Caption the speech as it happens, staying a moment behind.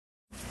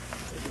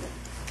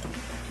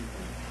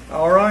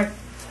All right.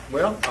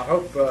 Well, I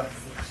hope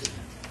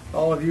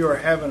all of you are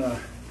having a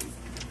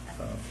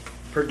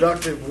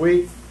productive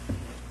week.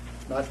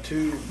 Not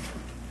too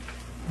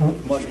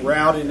much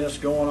rowdiness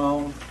going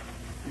on.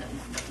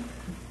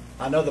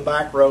 I know the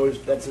back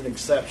rows, that's an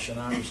exception.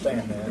 I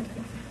understand that.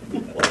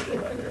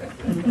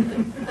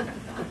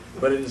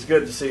 But it is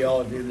good to see all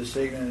of you this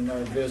evening and our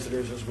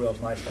visitors as well. It's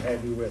nice to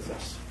have you with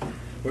us.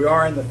 We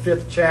are in the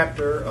 5th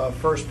chapter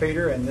of 1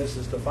 Peter, and this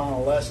is the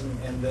final lesson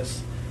in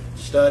this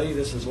study.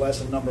 This is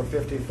lesson number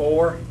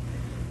 54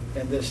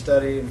 in this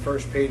study in 1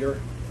 Peter.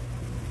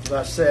 As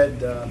I said,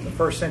 the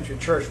first century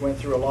church went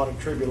through a lot of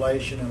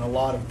tribulation and a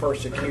lot of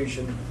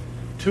persecution.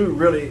 2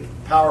 really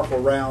powerful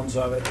rounds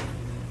of it.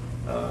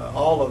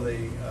 All of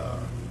the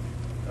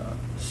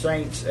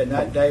saints in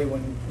that day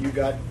when you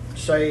got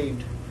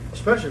saved,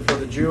 especially for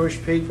the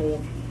Jewish people,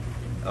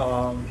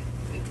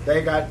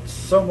 they got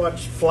so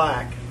much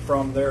flack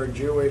from their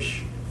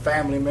Jewish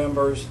family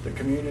members, the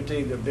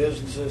community, the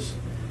businesses,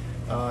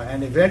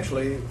 and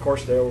eventually, of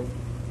course, they were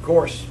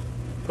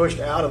pushed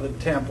out of the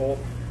temple.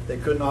 They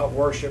could not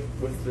worship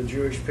with the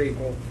Jewish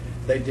people.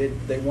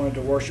 They wanted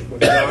to worship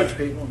with God's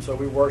people, and so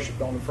we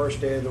worshiped on the first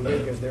day of the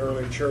week as the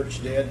early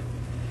church did.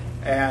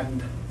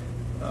 And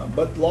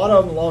but a lot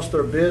of them lost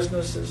their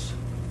businesses,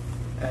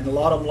 and a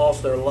lot of them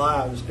lost their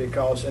lives,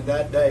 because in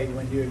that day,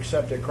 when you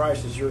accepted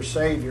Christ as your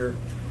Savior,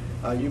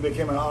 you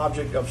became an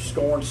object of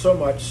scorn, so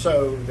much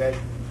so that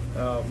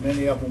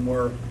many of them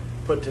were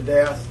put to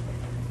death,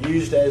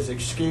 used as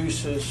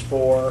excuses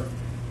for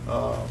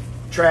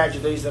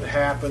tragedies that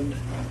happened,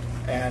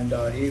 and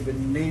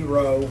even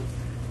Nero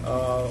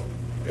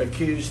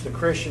accused the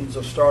Christians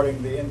of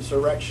starting the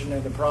insurrection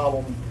and the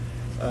problem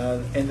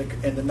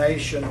in the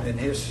nation, in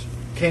his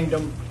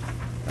kingdom,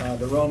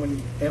 the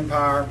Roman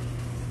Empire,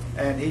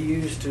 and he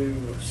used to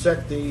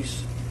set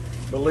these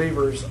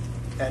believers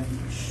and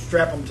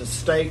strap them to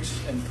stakes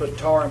and put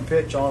tar and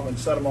pitch on them and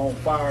set them on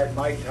fire at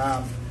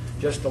nighttime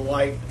just to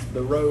light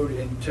the road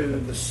into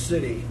the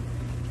city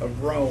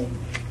of Rome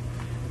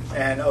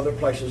and other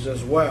places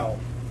as well.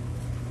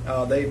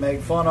 They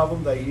made fun of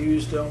them. They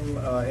used them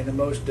in the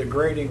most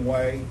degrading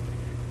way.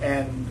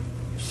 And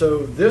so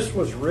this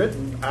was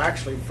written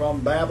actually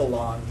from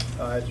Babylon,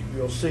 as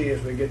you'll see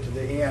as we get to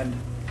the end,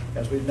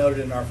 as we noted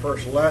in our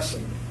first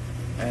lesson.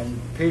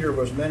 And Peter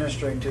was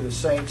ministering to the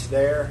saints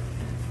there.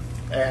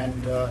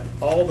 And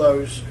all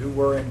those who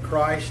were in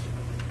Christ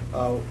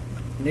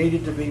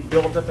needed to be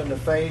built up in the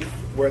faith,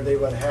 where they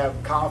would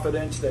have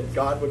confidence that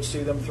God would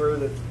see them through,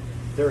 that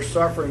their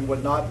suffering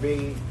would not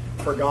be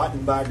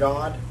forgotten by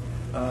God,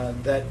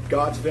 that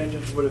God's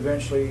vengeance would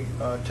eventually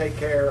take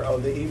care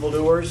of the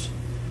evildoers,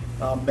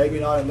 maybe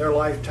not in their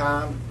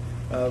lifetime,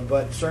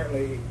 but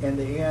certainly in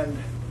the end,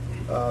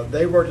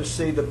 they were to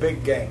see the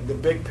big game, the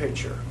big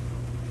picture,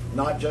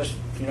 not just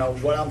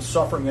what I'm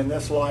suffering in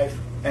this life.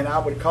 And I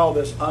would call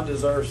this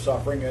undeserved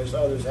suffering, as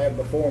others have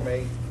before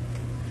me.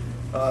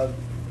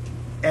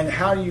 And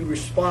how do you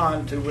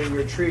respond to when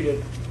you're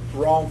treated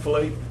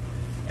wrongfully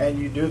and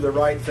you do the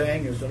right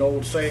thing? As an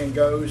old saying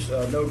goes,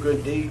 no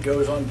good deed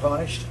goes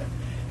unpunished.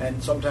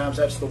 And sometimes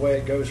that's the way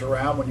it goes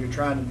around when you're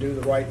trying to do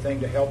the right thing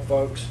to help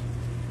folks.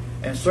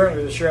 And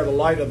certainly to share the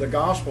light of the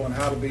gospel and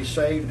how to be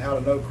saved and how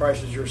to know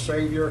Christ as your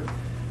Savior.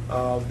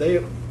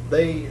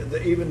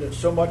 Even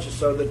so much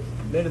so that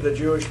many of the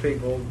Jewish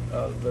people,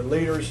 the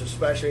leaders,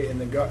 especially in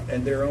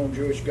their own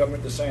Jewish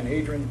government, the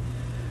Sanhedrin,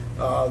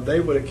 they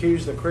would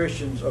accuse the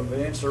Christians of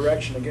an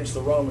insurrection against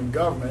the Roman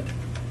government,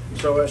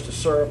 so as to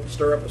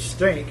stir up a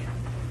stink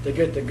to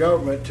get the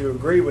government to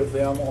agree with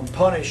them on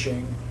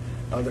punishing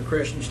the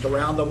Christians, to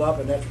round them up.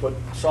 And that's what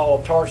Saul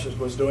of Tarsus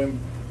was doing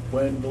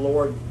when the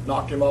Lord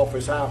knocked him off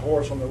his high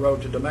horse on the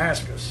road to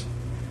Damascus.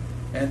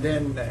 And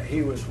then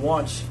he was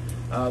once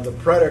the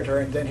predator,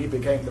 and then he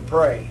became the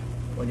prey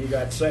when he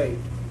got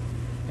saved.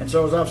 And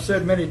so, as I've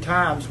said many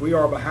times, we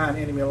are behind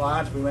enemy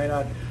lines. We may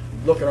not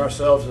look at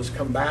ourselves as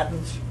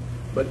combatants,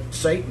 but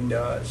Satan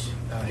does.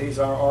 He's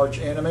our arch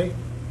enemy.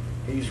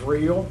 He's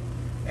real,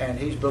 and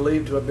he's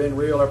believed to have been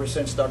real ever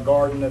since the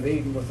Garden of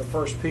Eden, with the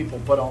first people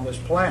put on this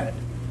planet.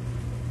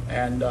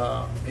 And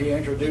he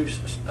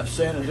introduced a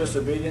sin and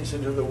disobedience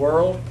into the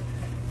world,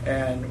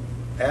 and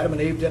Adam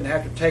and Eve didn't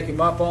have to take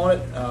him up on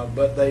it,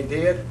 but they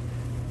did.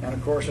 And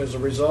of course, as a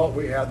result,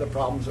 we have the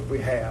problems that we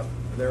have.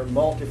 They're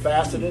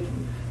multifaceted,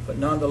 but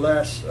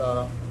nonetheless,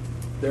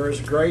 there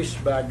is grace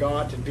by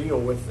God to deal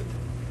with it.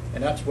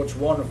 And that's what's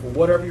wonderful.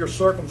 Whatever your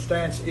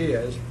circumstance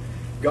is,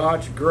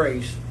 God's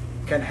grace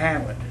can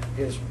handle it.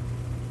 His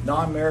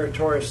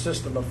non-meritorious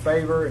system of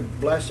favor and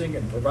blessing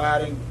and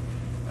providing,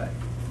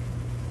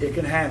 it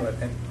can handle it.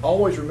 And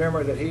always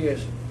remember that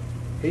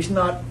He's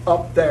not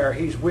up there.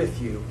 He's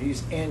with you.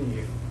 He's in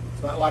you.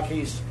 It's not like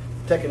He's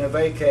taking a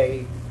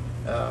vacay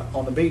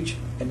on the beach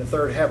in the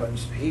third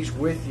heavens. He's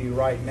with you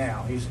right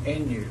now. He's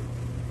in you.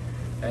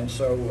 And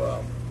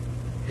so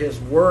His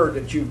Word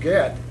that you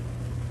get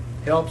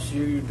helps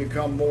you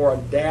become more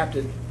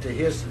adapted to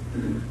His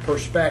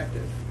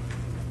perspective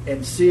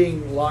and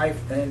seeing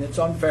life and its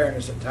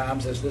unfairness at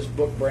times, as this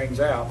book brings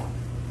out.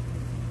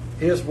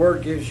 His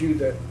Word gives you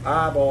the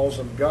eyeballs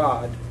of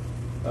God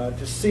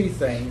to see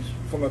things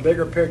from a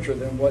bigger picture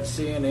than what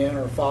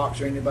CNN or Fox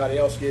or anybody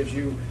else gives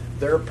you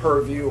their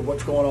purview of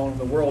what's going on in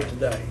the world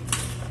today.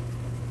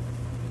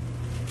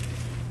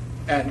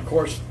 And of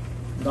course,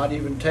 not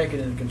even taking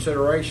into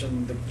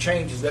consideration the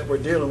changes that we're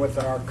dealing with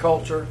in our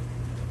culture.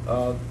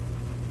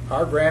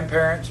 Our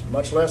grandparents,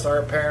 much less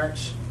our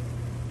parents,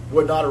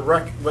 would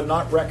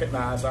not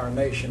recognize our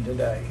nation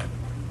today.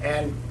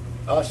 And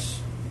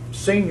us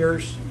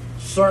seniors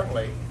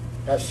certainly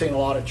have seen a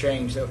lot of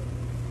change that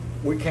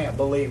we can't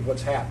believe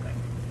what's happening.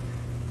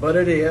 But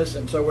it is,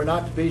 and so we're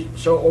not to be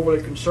so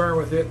overly concerned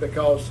with it,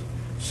 because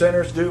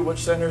sinners do what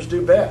sinners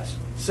do best,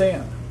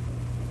 sin.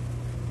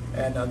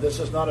 And this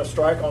is not a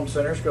strike on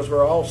sinners, because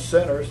we're all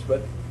sinners,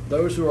 but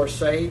those who are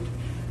saved,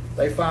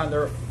 they find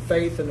their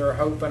faith and their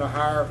hope in a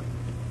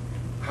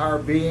higher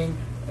being,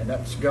 and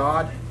that's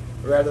God,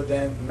 rather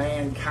than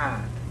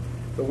mankind.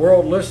 The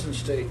world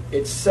listens to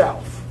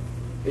itself.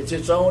 It's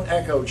its own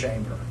echo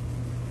chamber.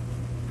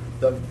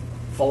 The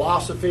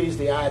philosophies,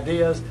 the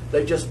ideas,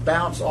 they just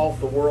bounce off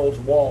the world's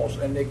walls,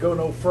 and they go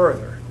no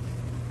further.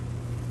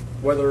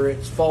 Whether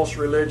it's false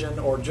religion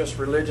or just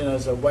religion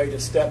as a way to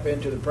step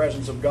into the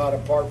presence of God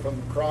apart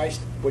from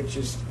Christ, which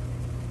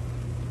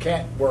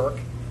can't work.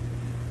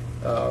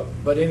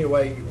 But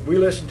anyway, we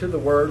listen to the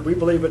Word. We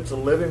believe it's a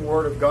living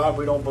Word of God.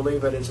 We don't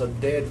believe that it's a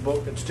dead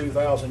book that's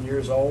 2,000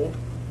 years old.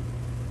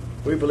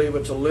 We believe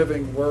it's a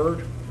living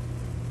Word,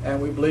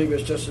 and we believe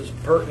it's just as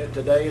pertinent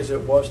today as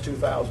it was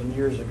 2,000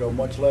 years ago,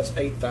 much less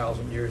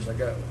 8,000 years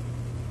ago.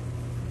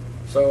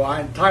 So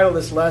I entitled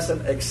this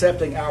lesson,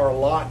 Accepting Our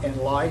Lot in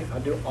Life. I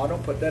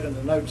don't put that in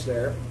the notes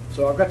there.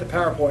 So I've got the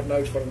PowerPoint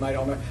notes for tonight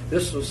on there.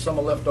 This was some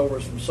of the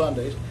leftovers from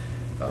Sundays.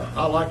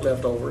 I like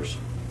leftovers.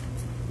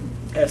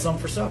 Had some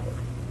for supper.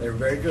 They were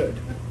very good.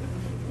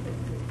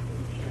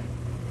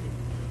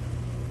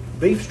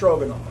 Beef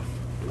stroganoff.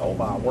 Oh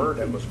my word,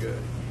 that was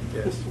good.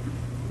 Yes.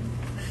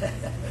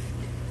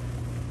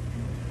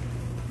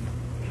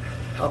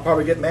 I'll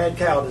probably get mad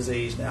cow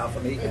disease now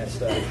from eating that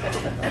stuff.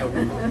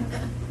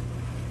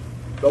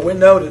 But we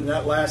noted in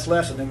that last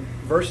lesson, in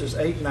verses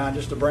 8 and 9,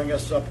 just to bring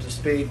us up to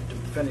speed, to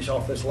finish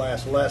off this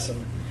last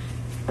lesson,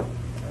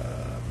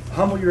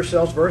 humble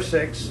yourselves, verse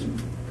 6,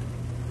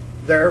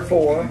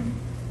 therefore,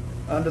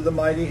 under the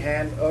mighty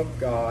hand of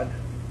God.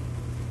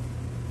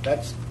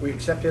 We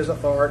accept His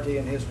authority,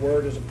 and His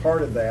Word is a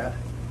part of that,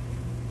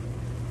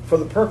 for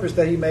the purpose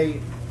that He may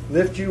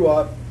lift you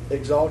up,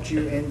 exalt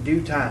you in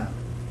due time.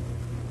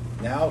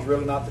 Now is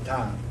really not the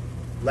time.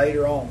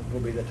 Later on will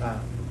be the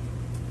time.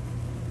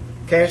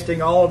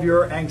 Casting all of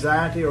your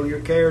anxiety or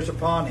your cares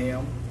upon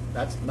Him.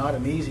 That's not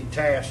an easy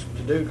task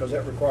to do, because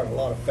that requires a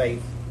lot of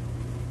faith.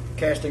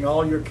 Casting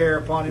all your care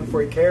upon Him,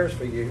 for He cares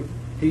for you.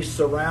 He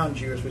surrounds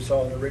you, as we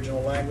saw in the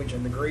original language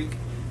in the Greek.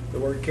 The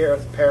word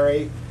careth,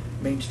 pere,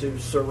 means to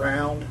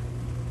surround.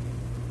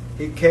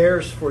 He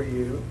cares for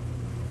you.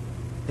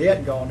 He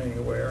hadn't gone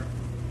anywhere.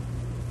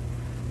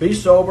 Be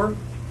sober.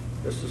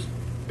 This is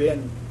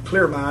being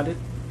clear-minded.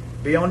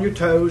 Be on your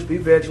toes. Be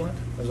vigilant.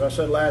 As I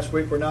said last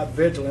week, we're not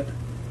vigilant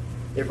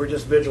if we're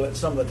just vigilant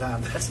some of the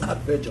time. That's not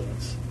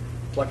vigilance.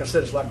 Like I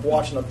said, it's like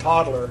watching a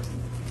toddler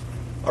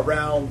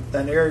around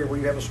an area where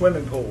you have a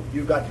swimming pool.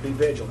 You've got to be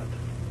vigilant.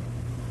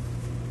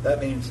 That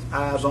means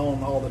eyes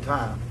on all the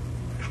time.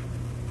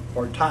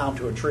 Or tie them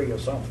to a tree or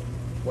something.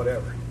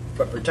 Whatever.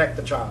 But protect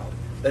the child.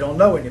 They don't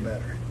know any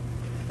better.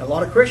 And a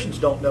lot of Christians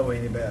don't know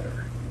any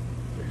better.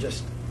 They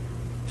just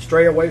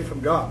stray away from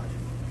God.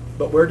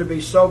 But we're to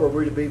be sober.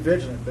 We're to be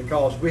vigilant,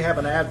 because we have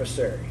an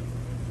adversary.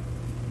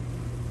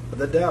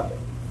 The devil.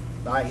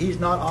 Now, he's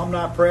not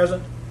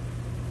omnipresent,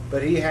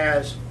 but he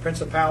has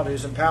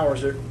principalities and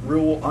powers that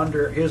rule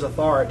under his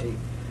authority,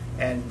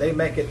 and they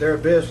make it their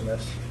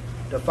business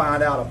to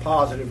find out a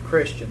positive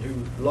Christian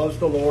who loves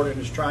the Lord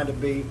and is trying to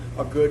be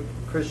a good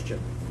Christian.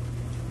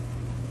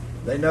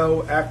 They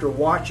know, after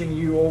watching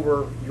you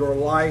over your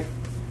life,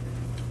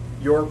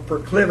 your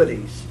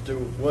proclivities to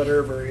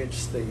whatever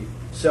it's the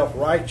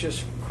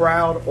self-righteous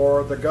crowd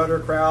or the gutter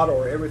crowd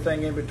or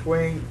everything in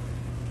between,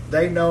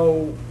 they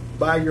know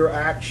by your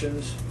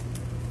actions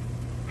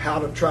how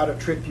to try to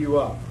trip you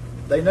up.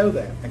 They know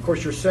that. And of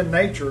course, your sin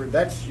nature,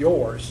 that's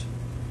yours.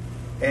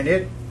 And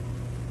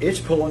it's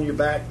pulling you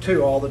back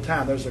too all the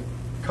time. There's a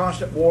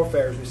constant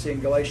warfare, as we see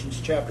in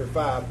Galatians chapter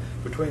 5,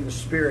 between the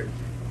spirit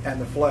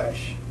and the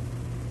flesh.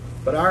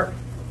 But our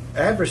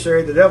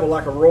adversary, the devil,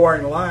 like a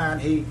roaring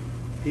lion,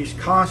 he's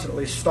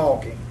constantly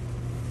stalking,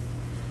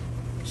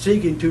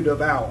 seeking to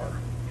devour.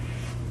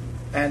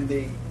 And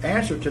the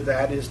answer to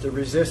that is to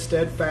resist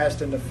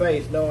steadfast in the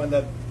faith, knowing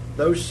that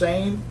those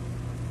same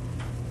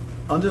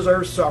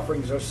undeserved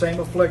sufferings, those same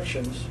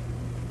afflictions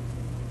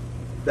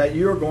that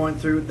you're going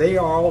through, they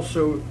are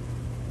also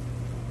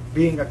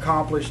being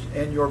accomplished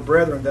in your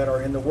brethren that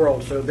are in the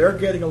world. So they're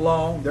getting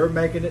along, they're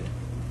making it,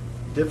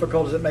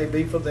 difficult as it may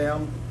be for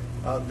them,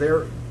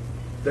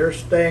 they're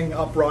staying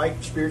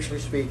upright, spiritually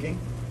speaking.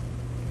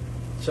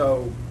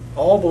 So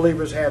all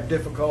believers have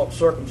difficult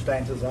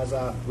circumstances, as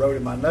I wrote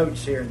in my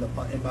notes here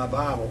in my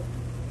Bible.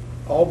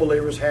 All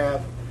believers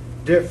have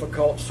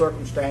difficult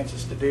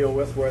circumstances to deal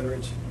with, whether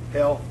it's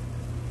health,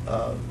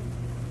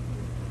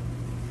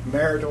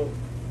 marital,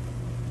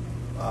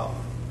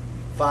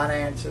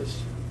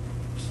 finances,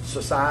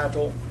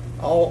 societal.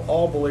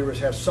 All believers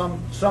have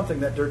something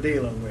that they're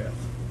dealing with.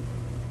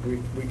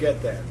 We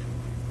get that.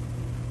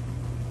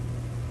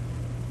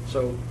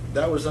 So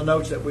that was the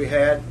notes that we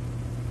had.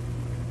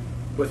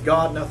 With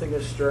God, nothing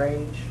is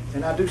strange.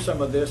 And I do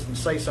some of this and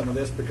say some of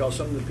this because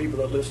some of the people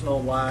that listen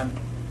online,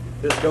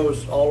 this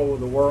goes all over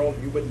the world.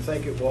 You wouldn't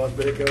think it was,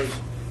 but it goes.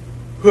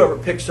 Whoever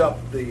picks up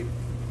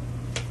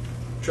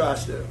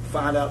tries to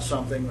find out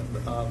something.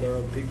 There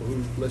are people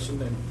who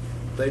listen and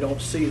they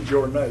don't see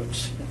your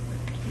notes.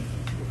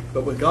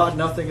 But with God,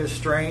 nothing is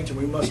strange, and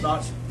we must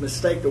not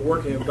mistake the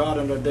working of God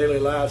in our daily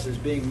lives as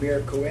being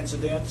mere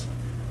coincidence.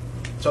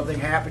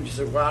 Something happens, you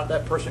say, why did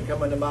that person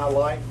come into my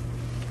life?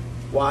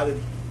 Why did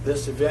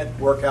this event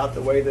work out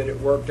the way that it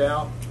worked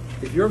out?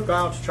 If you're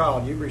God's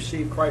child, you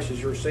received Christ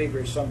as your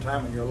Savior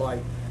sometime in your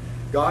life,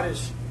 God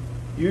is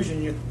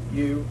using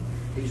you,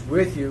 He's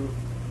with you,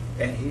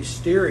 and He's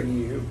steering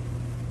you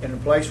in a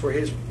place where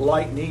His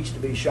light needs to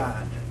be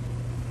shined.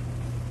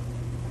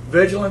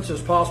 Vigilance is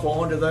possible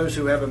only to those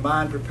who have a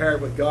mind prepared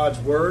with God's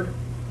Word.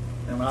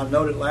 And I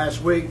noted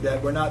last week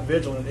that we're not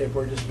vigilant if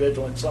we're just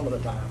vigilant some of the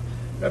time.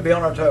 We've got to be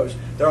on our toes.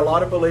 There are a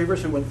lot of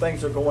believers who, when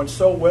things are going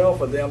so well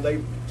for them,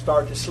 they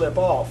start to slip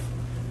off.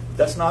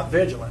 That's not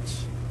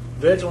vigilance.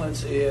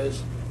 Vigilance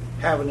is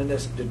having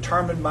this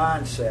determined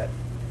mindset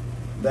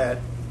that,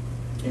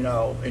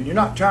 and you're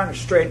not trying to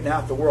straighten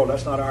out the world.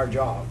 That's not our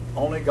job.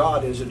 Only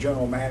God is the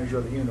general manager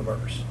of the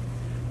universe.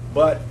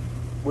 But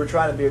we're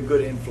trying to be a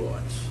good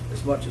influence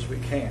as much as we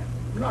can.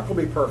 We're not going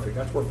to be perfect.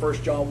 That's where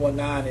 1 John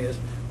 1:9 is,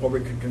 where we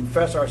can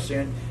confess our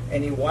sin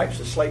and He wipes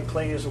the slate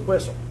clean as a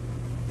whistle.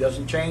 It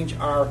doesn't change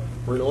our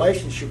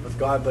relationship with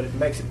God, but it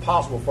makes it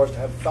possible for us to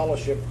have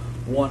fellowship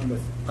one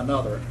with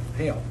another,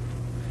 Him.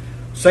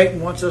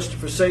 Satan wants us to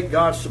forsake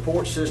God's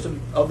support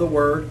system of the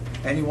Word,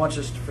 and he wants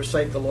us to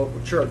forsake the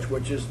local church,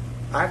 which is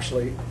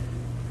actually,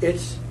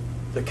 it's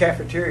the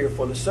cafeteria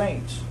for the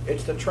saints.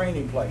 It's the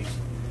training place.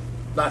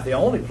 Not the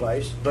only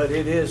place, but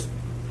it is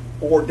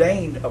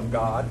ordained of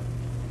God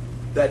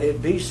that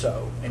it be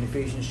so in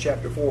Ephesians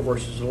chapter 4,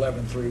 verses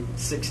 11 through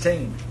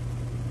 16.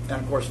 And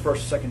of course,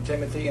 1st and 2nd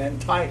Timothy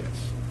and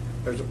Titus.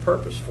 There's a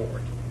purpose for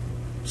it.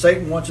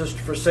 Satan wants us to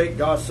forsake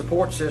God's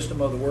support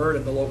system of the Word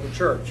in the local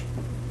church.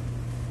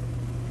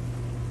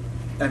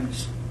 And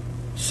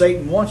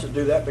Satan wants us to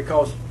do that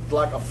because,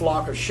 like a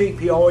flock of sheep,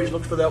 he always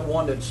looks for that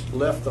one that's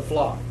left the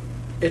flock.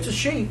 It's a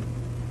sheep.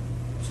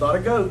 It's not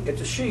a goat.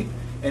 It's a sheep.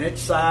 And it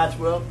decides,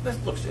 well,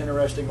 this looks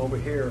interesting over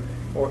here,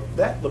 or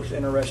that looks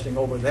interesting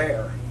over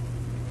there.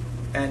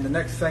 And the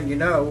next thing you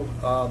know,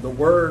 the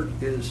Word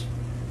is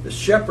the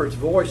shepherd's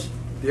voice,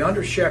 the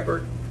under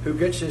shepherd who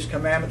gets his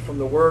commandment from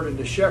the Word and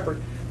the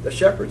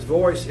shepherd's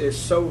voice is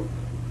so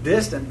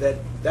distant that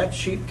that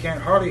sheep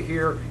can't hardly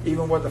hear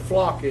even where the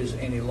flock is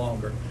any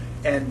longer.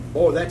 And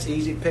boy, that's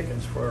easy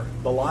pickings for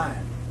the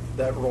lion,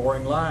 that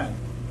roaring lion.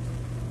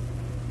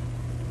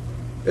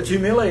 It's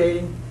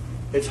humiliating,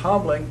 it's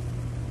humbling,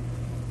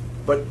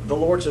 but the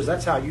Lord says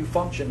that's how you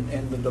function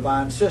in the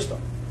divine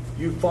system.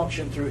 You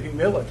function through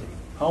humility.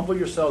 Humble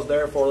yourselves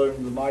therefore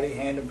in the mighty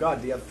hand of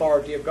God, the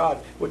authority of God,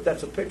 which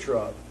that's a picture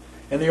of.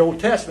 In the Old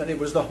Testament, it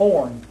was the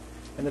horn.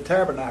 In the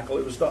tabernacle,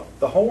 it was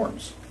the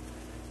horns.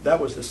 That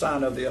was the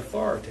sign of the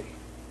authority.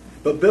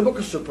 But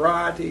biblical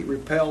sobriety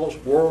repels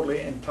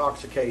worldly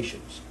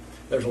intoxications.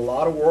 There's a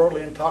lot of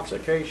worldly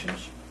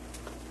intoxications.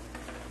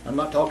 I'm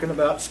not talking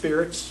about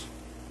spirits,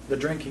 the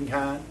drinking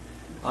kind.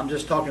 I'm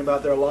just talking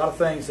about there are a lot of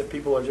things that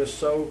people are just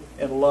so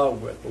in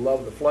love with. The love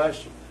of the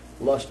flesh,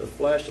 the lust of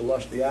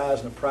the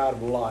eyes, and the pride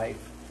of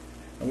life.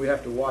 And we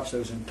have to watch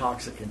those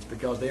intoxicants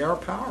because they are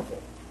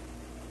powerful.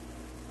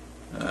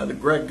 The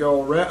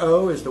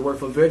Gregoreo is the word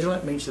for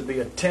vigilant. It means to be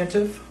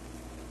attentive.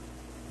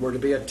 We're to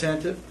be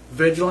attentive.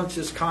 Vigilance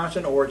is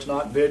constant, or it's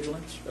not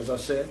vigilance, as I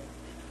said.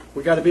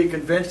 We've got to be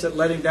convinced that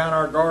letting down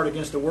our guard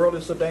against the world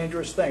is a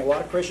dangerous thing. A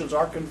lot of Christians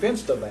are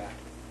convinced of that.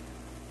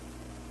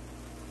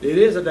 It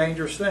is a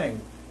dangerous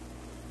thing.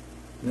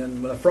 And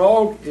then when a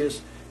frog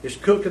is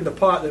cooked in the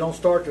pot, they don't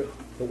start to,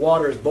 the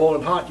water is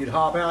boiling hot, you'd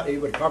hop out,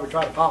 you would probably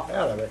try to hop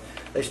out of it.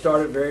 They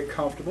started very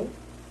comfortable,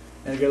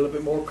 and get a little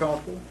bit more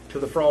comfortable,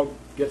 till the frog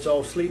gets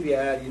all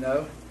sleepy-eyed, and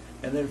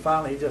then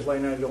finally he's just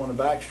laying there doing a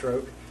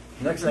backstroke.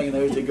 Next thing you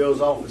know is he goes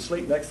off to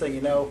sleep. Next thing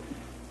you know,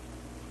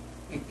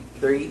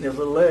 they're eating his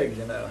little legs,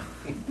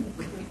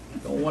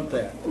 Don't want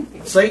that.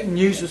 Satan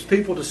uses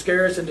people to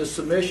scare us into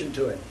submission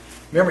to him.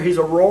 Remember, he's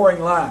a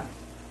roaring lion.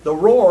 The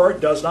roar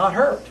does not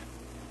hurt.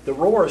 The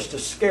roar is to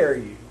scare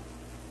you.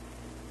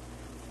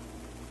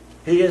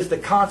 He is the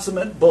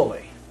consummate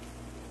bully.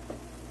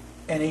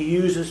 And he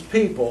uses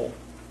people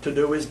to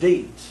do his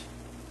deeds.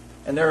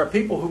 And there are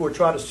people who will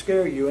try to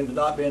scare you into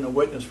not being a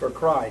witness for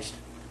Christ.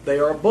 They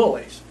are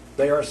bullies.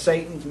 They are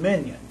Satan's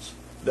minions.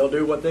 They'll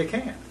do what they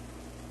can.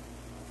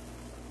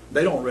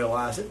 They don't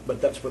realize it,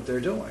 but that's what they're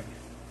doing.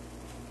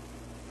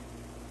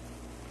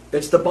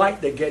 It's the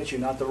bite that gets you,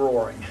 not the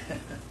roaring.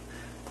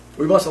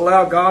 We must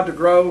allow God to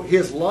grow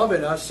His love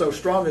in us so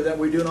strongly that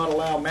we do not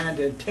allow man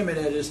to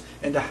intimidate us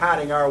into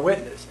hiding our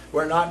witness.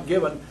 We're not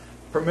given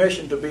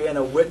permission to be in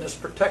a witness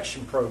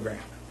protection program.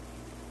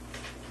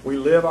 We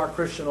live our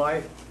Christian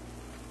life.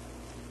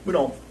 We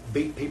don't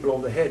beat people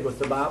over the head with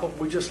the Bible.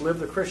 We just live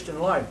the Christian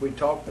life. We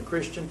talk the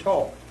Christian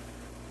talk.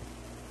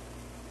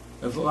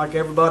 It's like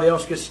everybody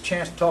else gets a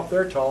chance to talk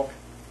their talk,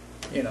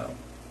 you know.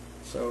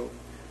 So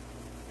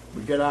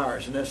we get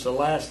ours. And that's the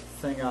last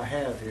thing I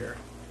have here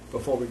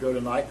before we go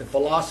tonight. The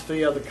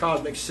philosophy of the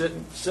cosmic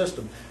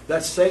system.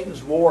 That's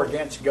Satan's war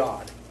against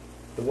God.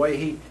 The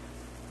way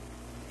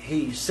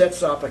he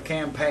sets up a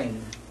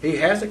campaign. He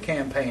has a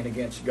campaign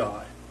against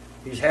God.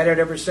 He's had it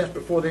ever since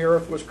before the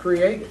earth was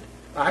created.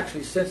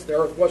 Actually, since the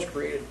earth was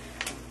created.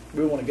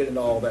 We want to get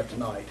into all that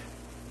tonight.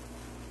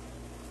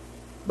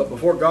 But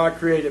before God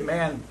created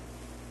man,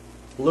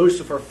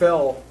 Lucifer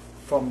fell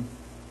from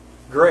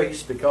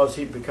grace because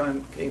he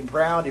became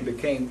proud. He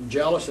became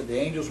jealous that the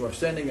angels were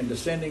ascending and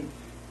descending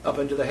up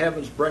into the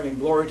heavens, bringing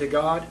glory to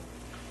God.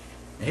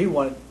 And he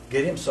wanted to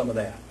get him some of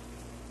that.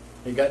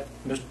 He got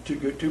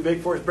too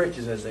big for his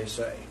britches, as they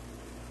say.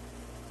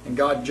 And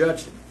God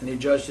judged him, and He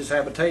judged his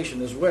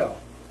habitation as well.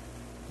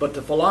 But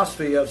the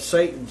philosophy of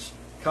Satan's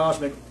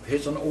cosmic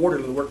is an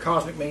orderly. The word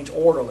cosmic means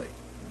orderly.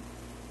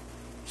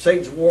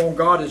 Satan's war on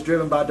God is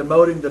driven by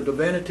demoting the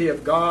divinity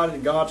of God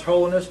and God's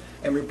holiness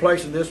and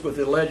replacing this with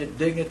the alleged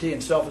dignity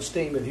and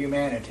self-esteem of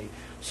humanity.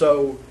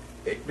 So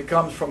it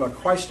becomes from a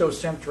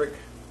Christocentric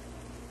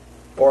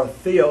or a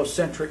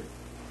theocentric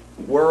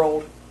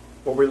world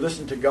where we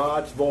listen to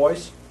God's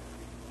voice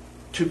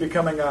to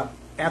becoming a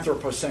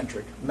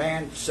anthropocentric,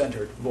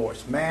 man-centered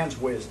voice, man's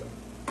wisdom,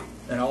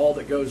 and all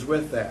that goes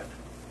with that.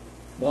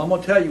 Well, I'm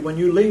going to tell you, when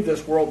you leave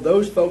this world,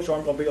 those folks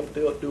aren't going to be able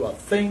to do a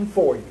thing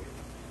for you.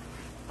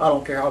 I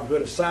don't care how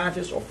good a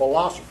scientist or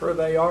philosopher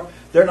they are.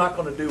 They're not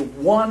going to do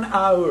one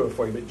iota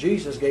for you. But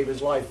Jesus gave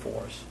His life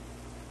for us.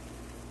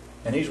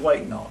 And He's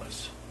waiting on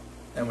us.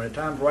 And when the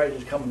time's right,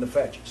 He's coming to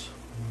fetch us.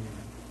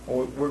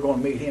 Or we're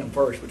going to meet Him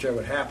first,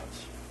 whichever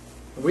happens.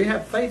 And we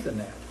have faith in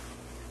that.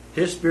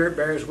 His Spirit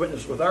bears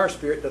witness with our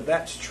spirit that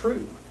that's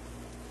true.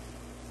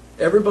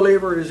 Every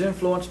believer is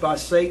influenced by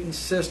Satan's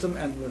system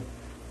and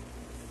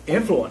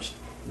influenced,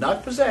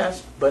 not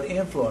possessed, but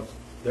influenced.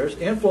 There's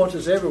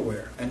influences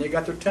everywhere, and they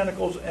got their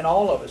tentacles in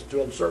all of us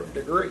to a certain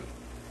degree.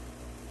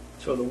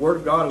 So the Word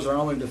of God is our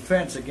only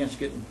defense against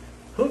getting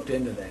hooked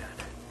into that.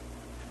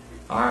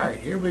 All right,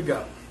 here we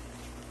go.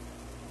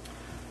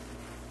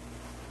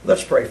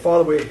 Let's pray.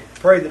 Father, we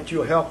pray that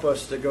you'll help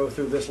us to go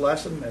through this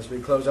lesson as we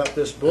close out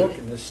this book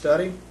and this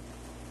study.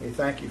 We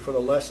thank you for the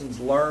lessons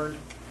learned.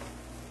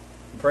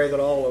 We pray that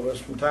all of us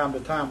from time to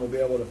time will be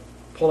able to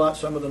pull out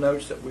some of the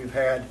notes that we've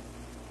had,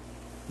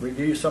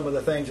 review some of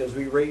the things as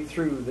we read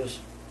through this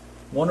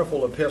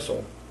wonderful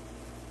epistle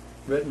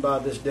written by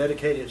this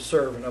dedicated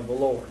servant of the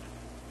Lord.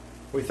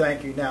 We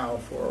thank you now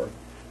for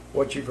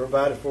what you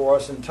provided for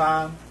us in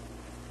time,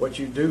 what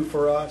you do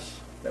for us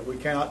that we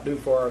cannot do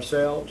for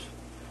ourselves,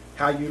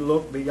 how you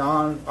look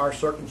beyond our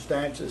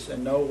circumstances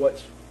and know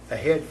what's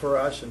ahead for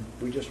us, and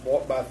we just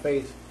walk by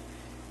faith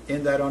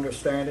in that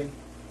understanding.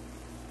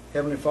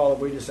 Heavenly Father,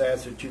 we just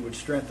ask that you would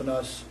strengthen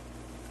us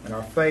in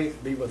our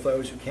faith, be with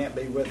those who can't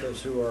be with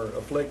us, who are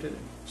afflicted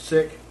and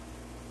sick.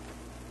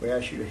 We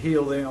ask you to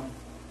heal them,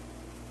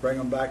 bring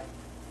them back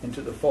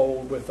into the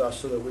fold with us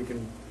so that we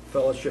can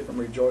fellowship and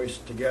rejoice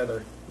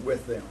together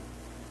with them.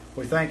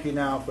 We thank you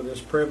now for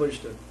this privilege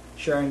to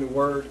sharing the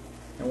Word,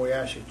 and we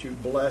ask that you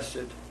bless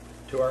it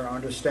to our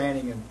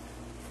understanding and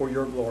for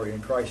your glory.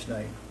 In Christ's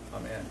name,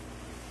 amen.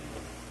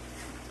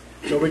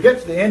 So we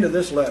get to the end of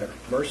this letter,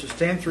 verses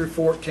 10 through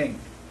 14.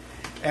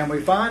 And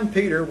we find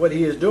Peter, what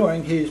he is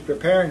doing, he is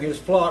preparing his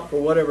flock for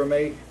whatever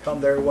may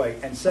come their way.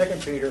 And 2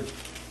 Peter,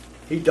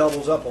 he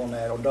doubles up on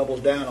that, or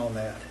doubles down on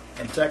that.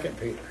 In 2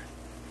 Peter,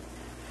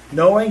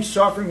 knowing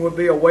suffering would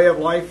be a way of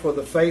life for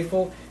the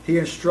faithful, he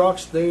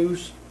instructs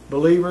those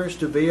believers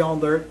to be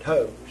on their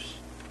toes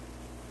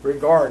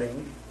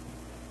regarding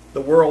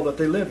the world that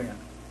they live in.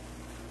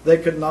 They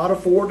could not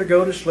afford to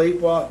go to sleep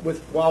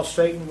while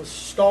Satan was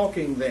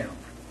stalking them.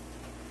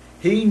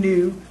 He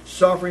knew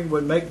suffering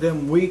would make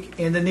them weak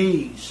in the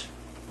knees.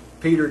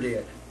 Peter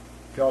did.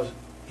 Because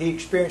he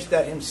experienced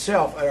that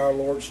himself at our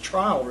Lord's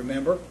trial,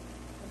 remember?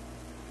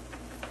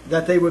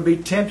 That they would be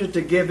tempted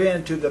to give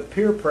in to the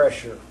peer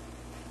pressure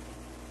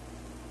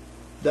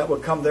that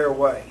would come their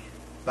way.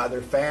 By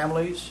their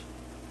families,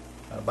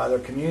 by their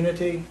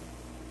community,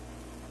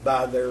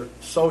 by their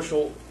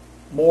social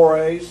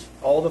mores,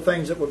 all the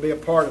things that would be a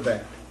part of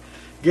that.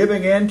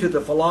 Giving in to the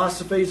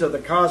philosophies of the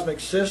cosmic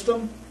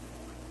system,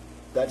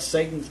 that's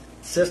Satan's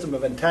system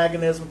of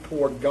antagonism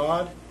toward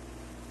God.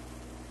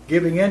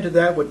 Giving in to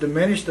that would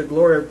diminish the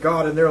glory of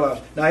God in their lives.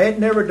 Now, it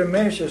never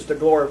diminishes the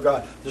glory of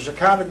God. There's a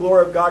kind of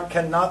glory of God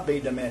cannot be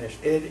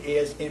diminished. It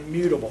is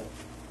immutable.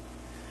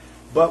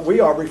 But we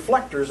are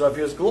reflectors of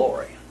His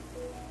glory.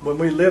 When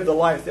we live the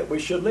life that we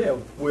should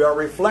live, we are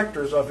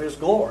reflectors of His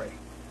glory.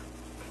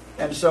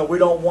 And so we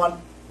don't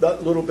want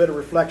that little bit of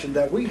reflection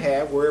that we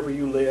have wherever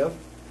you live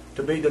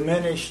to be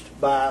diminished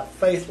by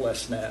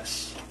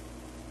faithlessness.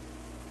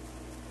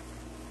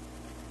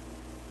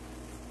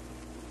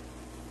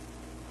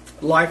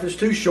 Life is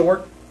too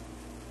short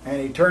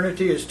and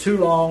eternity is too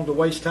long to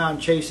waste time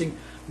chasing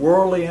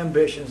worldly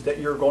ambitions that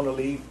you're going to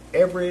leave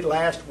every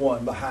last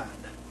one behind.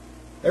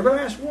 Every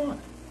last one.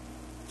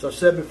 As I've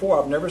said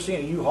before, I've never seen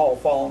a U-Haul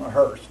fall on a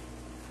hearse.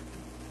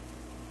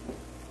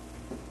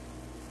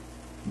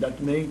 That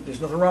to me,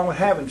 there's nothing wrong with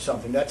having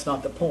something. That's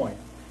not the point.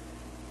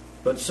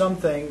 But some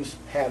things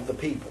have the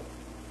people.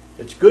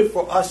 It's good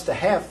for us to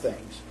have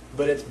things,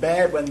 but it's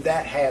bad when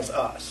that has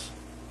us.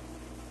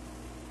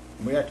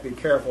 And we have to be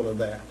careful of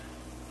that.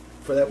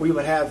 For that we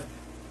would have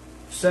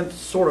some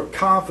sort of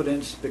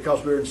confidence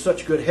because we're in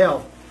such good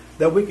health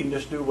that we can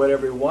just do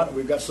whatever we want.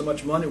 We've got so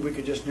much money, we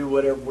can just do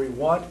whatever we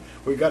want.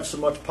 We've got so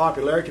much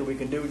popularity, we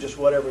can do just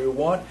whatever we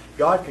want.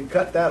 God can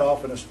cut that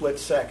off in a split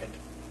second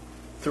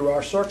through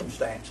our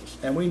circumstances,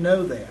 and we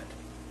know that.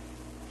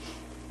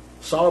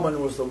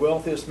 Solomon was the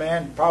wealthiest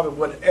man probably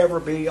would ever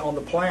be on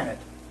the planet,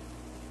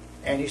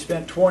 and he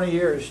spent 20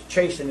 years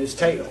chasing his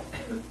tail.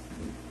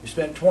 He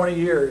spent 20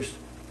 years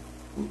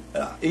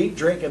eat,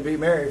 drink, and be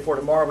merry, for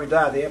tomorrow we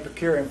die, the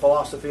Epicurean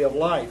philosophy of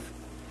life,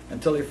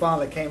 until he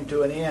finally came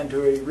to an end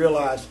where he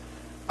realized,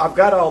 I've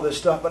got all this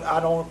stuff, but I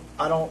don't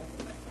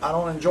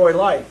enjoy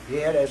life. He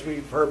had, as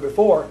we've heard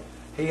before,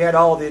 he had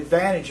all the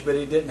advantage, but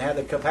he didn't have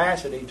the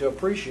capacity to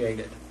appreciate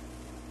it.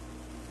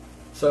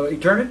 So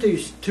eternity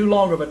is too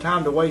long of a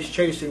time to waste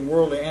chasing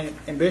worldly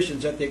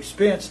ambitions at the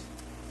expense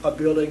of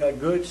building a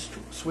good,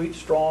 sweet,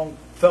 strong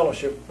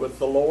fellowship with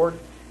the Lord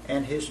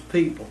and His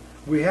people.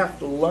 We have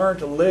to learn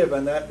to live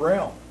in that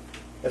realm.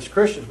 As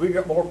Christians, we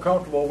get more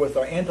comfortable with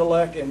our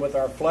intellect and with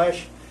our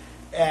flesh,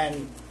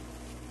 and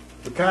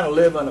we kind of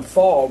live in a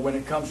fog when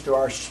it comes to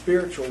our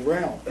spiritual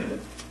realm.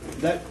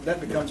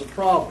 That becomes a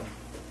problem.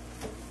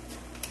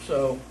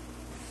 So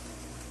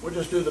we'll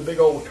just do the big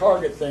old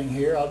target thing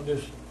here. I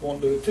just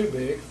won't do it too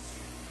big.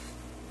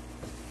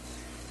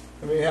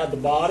 And we have the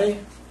body,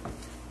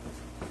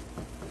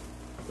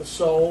 the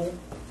soul,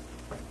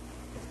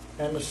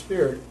 and the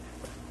spirit.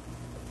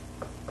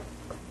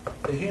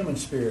 The human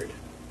spirit.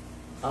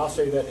 I'll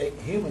say that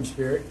human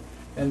spirit.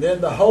 And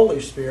then the Holy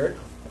Spirit.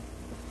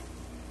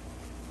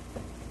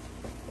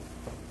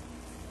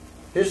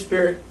 His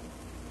spirit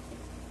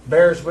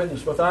bears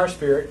witness with our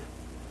spirit.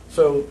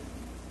 So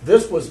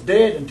this was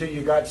dead until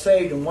you got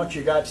saved, and once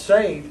you got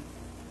saved,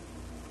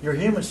 your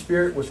human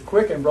spirit was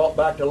quickened and brought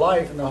back to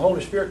life, and the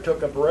Holy Spirit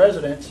took up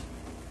residence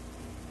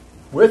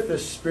with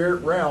this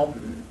spirit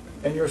realm,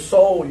 and your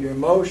soul, your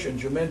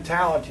emotions, your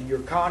mentality, your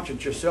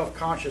conscience, your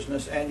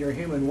self-consciousness, and your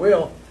human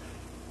will,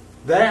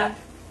 that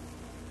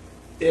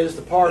is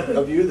the part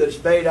of you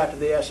that's made after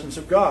the essence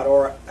of God,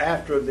 or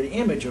after the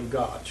image of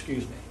God,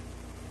 excuse me.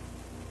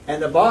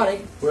 And the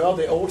body, well,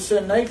 the old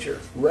sin nature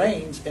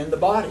reigns in the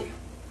body.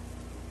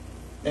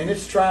 And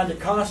it's trying to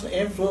constantly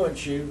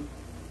influence you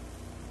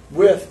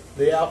with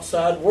the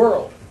outside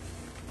world.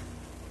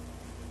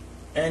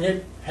 And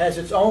it has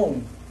its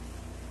own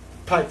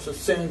types of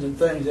sins and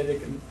things that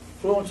it can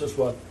influence us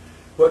with.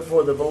 But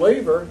for the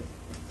believer,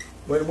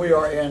 when we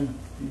are in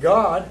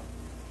God,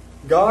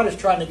 God is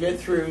trying to get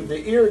through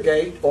the ear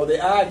gate or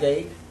the eye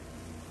gate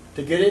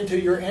to get into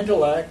your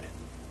intellect,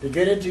 to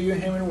get into your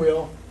human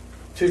will,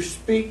 to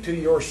speak to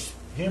your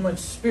human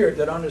spirit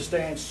that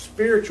understands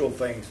spiritual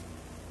things.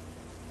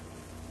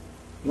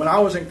 When I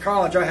was in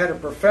college, I had a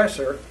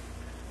professor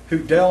who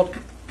dealt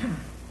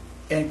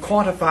in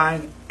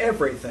quantifying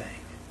everything.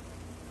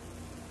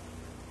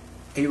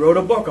 He wrote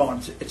a book on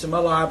it. It's in my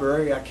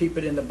library. I keep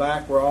it in the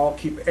back where I'll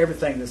keep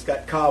everything that's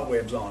got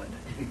cobwebs on it.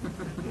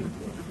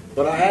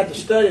 But I had to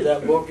study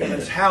that book, and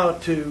it's how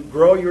to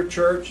grow your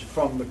church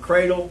from the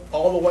cradle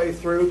all the way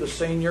through the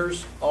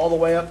seniors, all the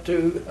way up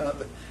to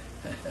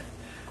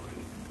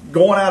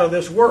going out of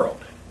this world.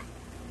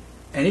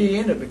 And he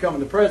ended up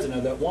becoming the president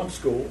of that one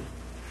school.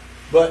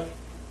 But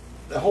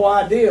the whole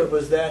idea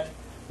was that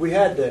we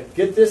had to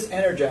get this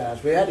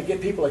energized. We had to get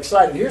people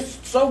excited. Here's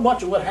so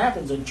much of what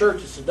happens in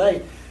churches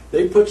today.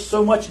 They put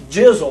so much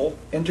jizzle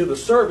into the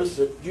service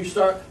that you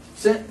start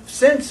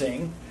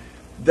sensing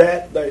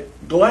that the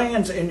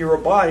glands in your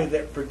body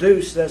that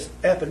produce this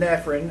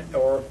epinephrine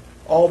or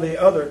all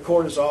the other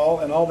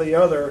cortisol and all the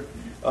other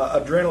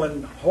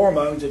adrenaline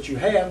hormones that you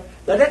have,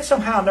 that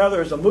somehow or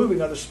another is a moving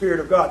of the Spirit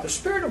of God. The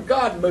Spirit of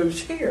God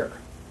moves here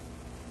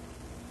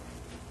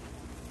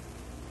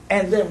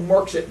and then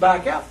works it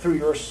back out through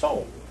your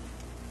soul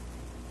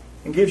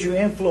and gives you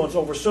influence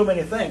over so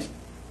many things.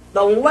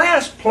 The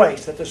last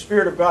place that the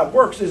Spirit of God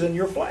works is in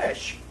your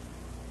flesh.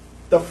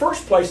 The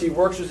first place He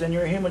works is in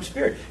your human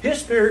spirit. His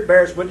Spirit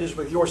bears witness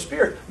with your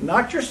spirit,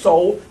 not your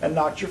soul and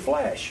not your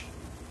flesh.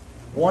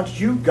 Once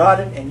you got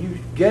it and you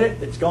get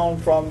it, it's gone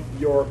from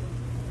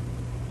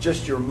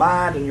just your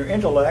mind and your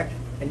intellect,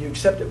 and you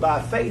accept it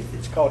by faith.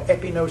 It's called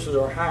epignosis,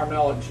 or higher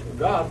knowledge of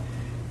God,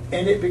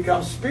 and it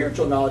becomes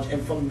spiritual knowledge.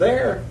 And from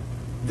there,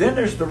 then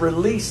there's the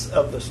release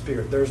of the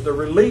Spirit. There's the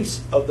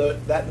release of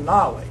that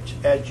knowledge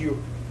as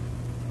you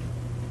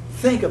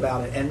think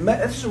about it. And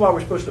this is why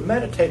we're supposed to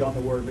meditate on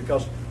the Word,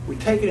 because we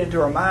take it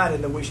into our mind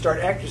and then we start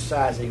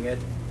exercising it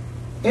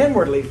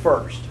inwardly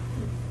first.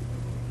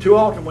 Too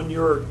often when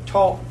you're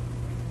taught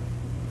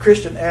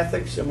Christian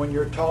ethics and when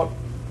you're taught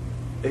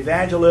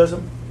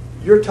evangelism,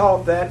 you're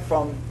taught that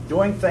from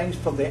doing things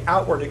from the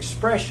outward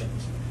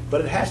expressions.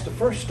 But it has to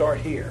first start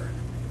here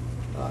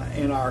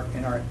in our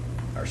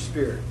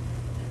spirit.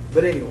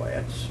 But anyway,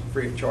 that's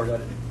free of charge. I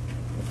didn't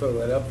throw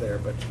that up there.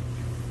 But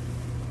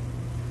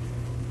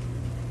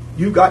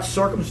you've got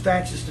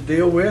circumstances to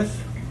deal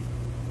with,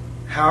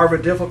 however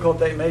difficult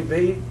they may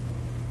be,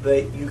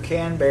 you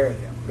can bear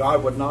them.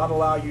 God would not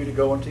allow you to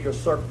go into your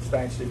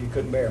circumstances if you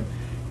couldn't bear them.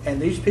 And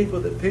these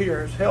people that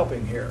Peter is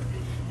helping here,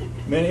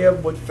 many of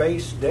them would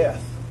face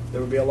death.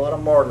 There would be a lot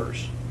of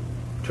martyrs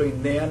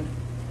between then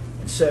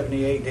and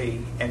 70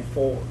 AD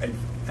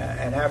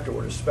and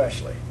afterward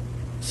especially.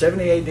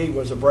 70 AD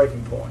was a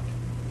breaking point.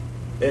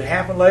 It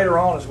happened later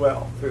on as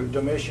well through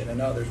Domitian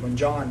and others when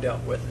John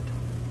dealt with it.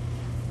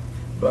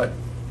 But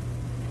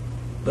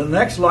the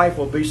next life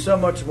will be so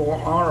much more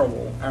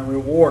honorable and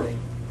rewarding,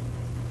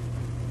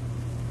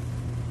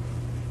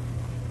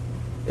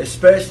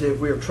 especially if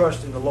we are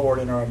trusting the Lord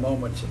in our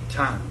moments of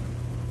time.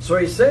 So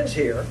he says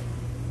here,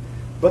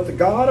 but the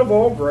God of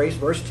all grace,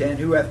 verse 10,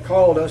 who hath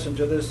called us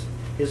into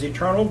his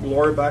eternal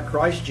glory by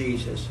Christ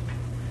Jesus,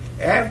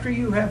 after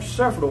you have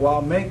suffered a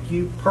while, make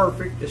you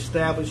perfect,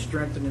 establish,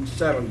 strengthen, and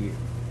settle you.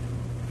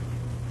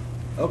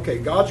 Okay,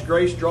 God's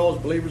grace draws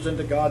believers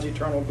into God's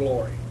eternal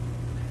glory.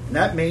 And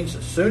that means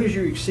as soon as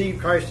you receive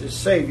Christ as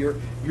Savior,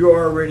 you've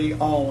already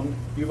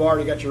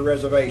got your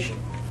reservation.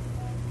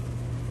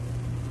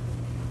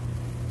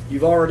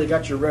 You've already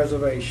got your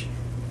reservation.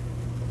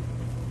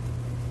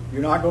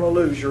 You're not going to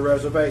lose your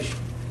reservation.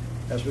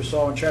 As we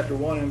saw in chapter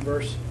 1 and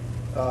verse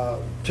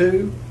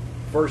 2,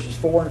 verses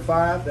 4 and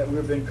 5, that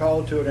we've been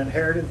called to an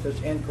inheritance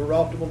that's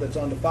incorruptible, that's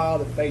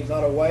undefiled, that fades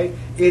not away.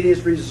 It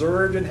is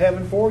reserved in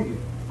heaven for you.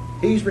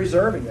 He's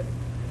reserving it.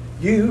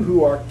 You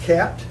who are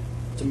kept,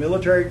 it's a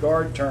military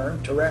guard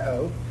term,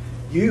 tereo,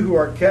 you who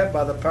are kept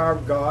by the power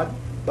of God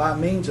by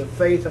means of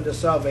faith unto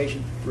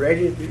salvation,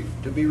 ready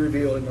to be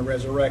revealed in the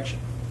resurrection.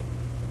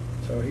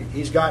 So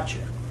he's got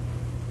you.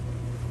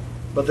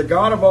 But the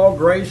God of all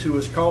grace, who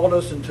has called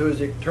us into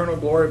his eternal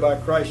glory by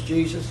Christ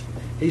Jesus,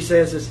 he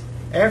says this,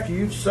 after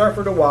you've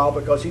suffered a while,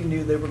 because he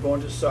knew they were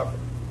going to suffer.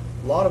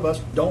 A lot of us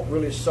don't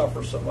really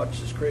suffer so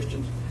much as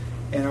Christians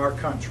in our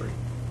country.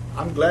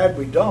 I'm glad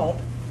we don't.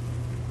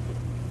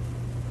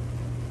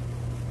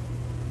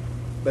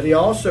 But he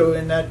also,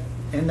 in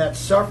that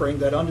suffering,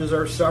 that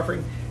undeserved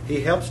suffering,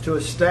 he helps to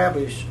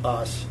establish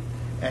us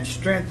and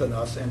strengthen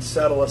us and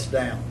settle us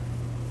down.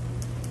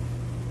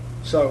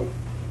 So,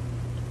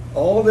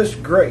 all this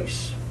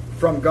grace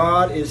from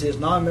God is his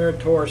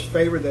non-meritorious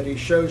favor that he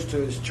shows to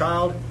his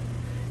child,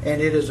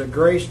 and it is a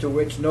grace to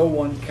which no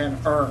one can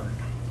earn.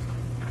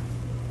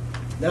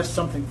 That's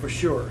something for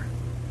sure.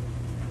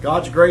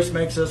 God's grace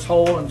makes us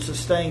whole and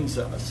sustains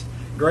us.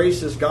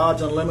 Grace is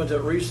God's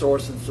unlimited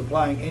resource in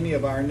supplying any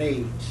of our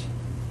needs.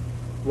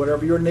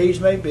 Whatever your needs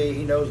may be,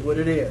 he knows what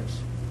it is.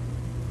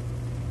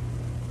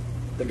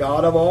 The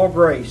God of all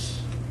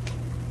grace,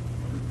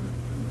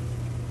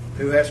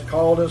 who has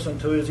called us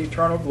into his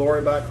eternal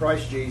glory by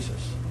Christ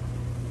Jesus.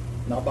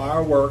 Not by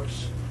our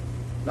works,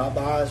 not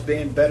by us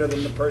being better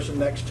than the person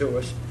next to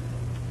us,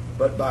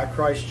 but by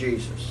Christ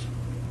Jesus.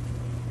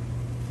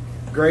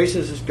 Grace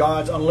is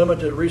God's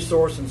unlimited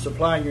resource in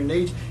supplying your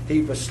needs.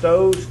 He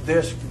bestows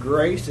this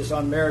grace, this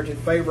unmerited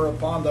favor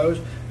upon those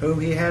whom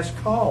he has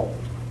called.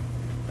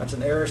 That's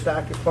an aorist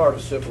active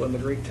participle in the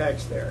Greek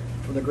text there,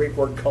 from the Greek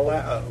word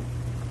kaleo.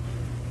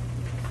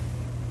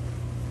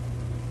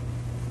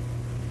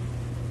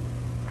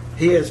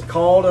 He has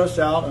called us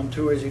out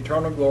unto his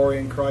eternal glory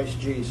in Christ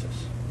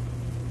Jesus.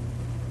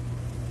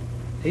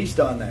 He's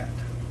done that.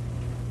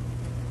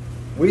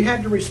 We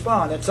had to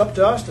respond. It's up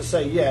to us to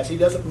say yes. He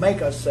doesn't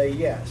make us say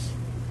yes.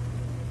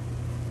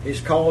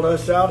 He's called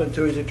us out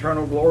into his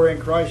eternal glory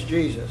in Christ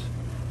Jesus.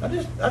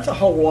 That's a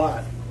whole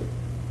lot.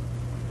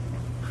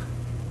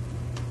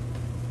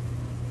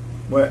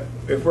 Well,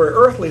 if we're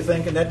earthly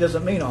thinking, that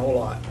doesn't mean a whole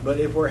lot. But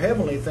if we're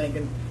heavenly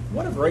thinking,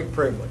 what a great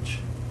privilege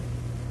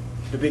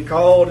to be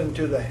called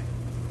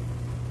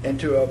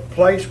into a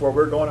place where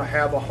we're going to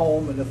have a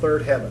home in the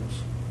third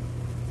heavens.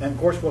 And of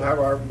course we'll have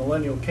our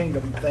millennial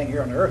kingdom thing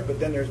here on earth,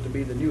 but then there's to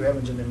be the new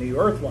heavens and the new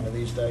earth one of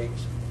these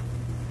days.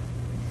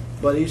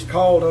 But he's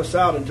called us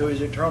out into his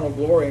eternal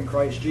glory in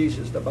Christ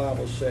Jesus, the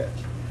Bible says.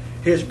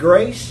 His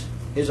grace,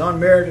 his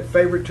unmerited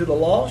favor to the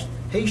lost,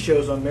 he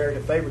shows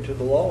unmerited favor to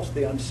the lost,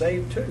 the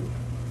unsaved too.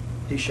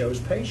 He shows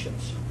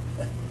patience.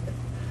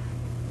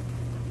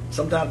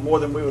 Sometimes more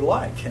than we would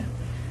like.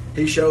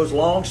 He shows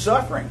long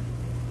suffering.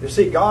 You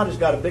see, God has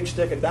got a big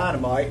stick of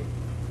dynamite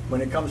when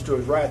it comes to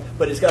his wrath,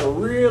 but it's got a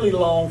really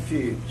long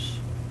fuse.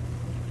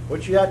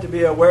 What you have to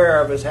be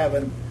aware of is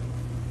having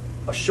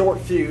a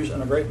short fuse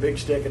and a great big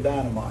stick of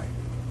dynamite.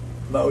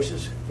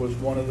 Moses was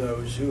one of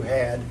those who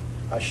had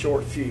a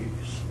short fuse.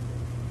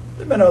 There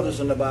have been others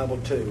in the Bible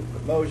too,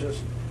 but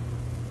Moses,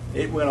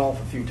 it went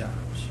off a few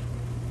times.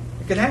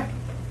 Can happen.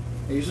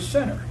 He's a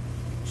sinner.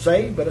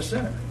 Saved, but a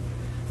sinner.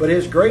 But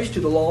His grace to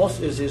the lost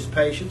is His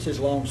patience,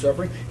 His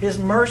long-suffering, His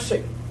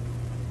mercy.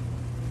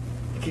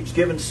 He keeps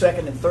giving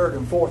second and third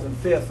and fourth and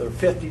fifth or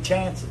 50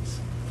 chances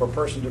for a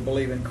person to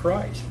believe in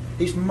Christ.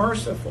 He's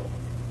merciful.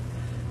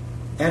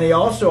 And He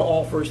also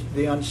offers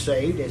the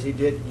unsaved, as He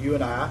did you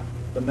and I,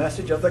 the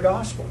message of the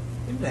gospel.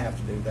 He didn't have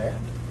to do that.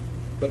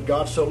 But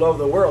God so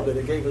loved the world that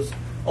He gave His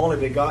only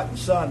begotten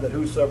Son, that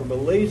whosoever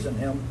believes in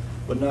Him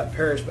would not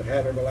perish but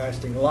have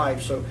everlasting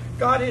life. So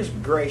God is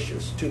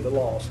gracious to the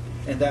lost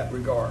in that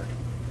regard.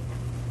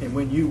 And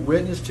when you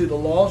witness to the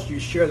lost, you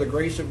share the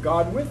grace of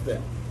God with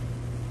them.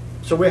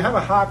 So we have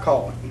a high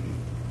calling,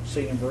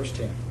 see in verse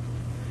 10.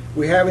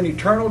 We have an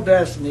eternal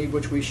destiny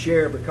which we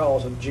share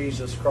because of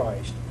Jesus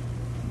Christ.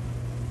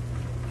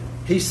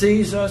 He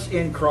sees us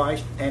in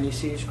Christ, and He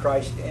sees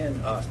Christ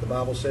in us. The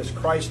Bible says,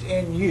 Christ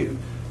in you,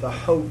 the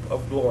hope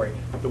of glory.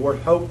 The word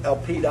hope,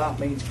 elpida,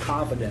 means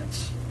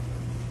confidence.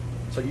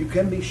 So you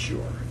can be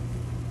sure.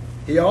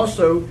 He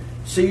also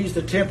sees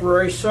the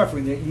temporary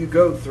suffering that you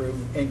go through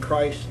in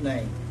Christ's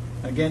name.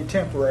 Again,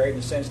 temporary in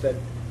the sense that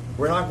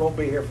we're not going to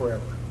be here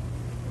forever.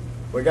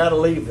 We've got to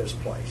leave this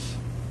place.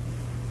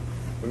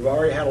 We've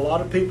already had a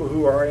lot of people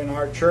who are in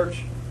our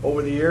church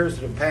over the years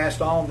that have passed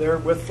on there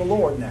with the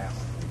Lord now.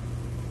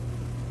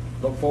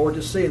 Look forward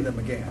to seeing them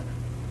again.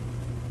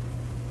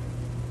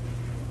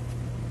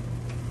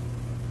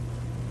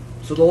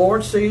 So the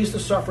Lord sees the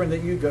suffering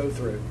that you go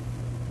through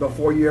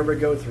before you ever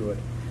go through it.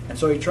 And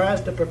so He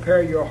tries to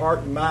prepare your heart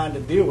and mind to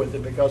deal with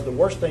it, because the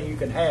worst thing you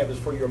can have is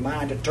for your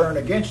mind to turn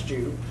against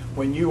you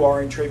when you are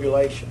in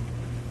tribulation.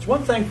 It's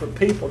one thing for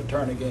people to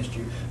turn against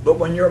you, but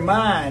when your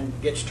mind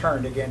gets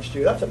turned against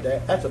you, that's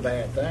a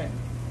bad thing.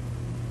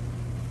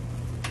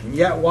 And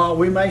yet while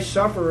we may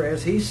suffer,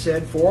 as He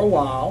said, for a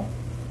while,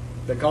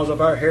 because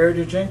of our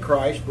heritage in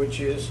Christ,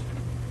 which is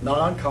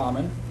not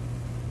uncommon,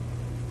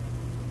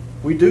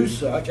 we do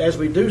such. As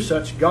we do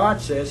such, God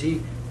says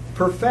He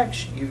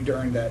perfects you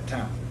during that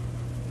time.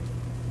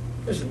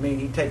 Doesn't mean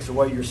He takes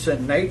away your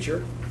sin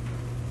nature,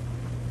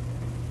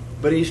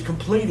 but He's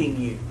completing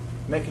you,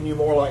 making you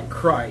more like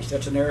Christ.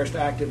 That's an aorist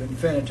active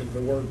infinitive.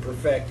 The word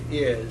perfect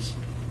is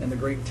in the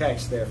Greek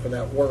text there for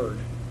that word.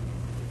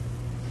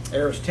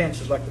 Aorist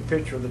tense is like the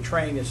picture of the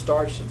train that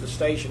starts at the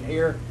station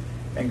here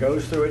and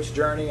goes through its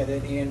journey and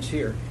then ends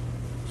here.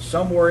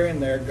 Somewhere in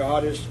there,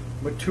 God is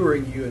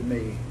maturing you and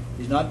me.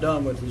 He's not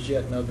done with us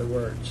yet, in other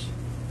words.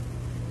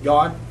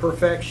 God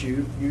perfects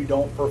you. You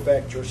don't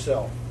perfect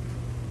yourself.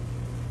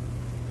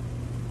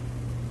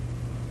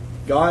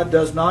 God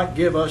does not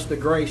give us the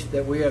grace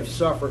that we have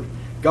suffered.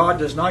 God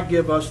does not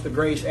give us the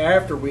grace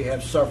after we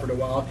have suffered a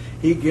while.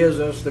 He gives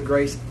us the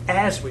grace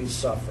as we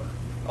suffer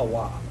a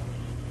while.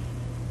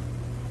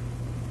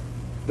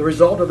 The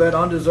result of that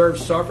undeserved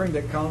suffering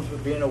that comes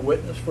with being a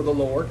witness for the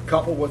Lord,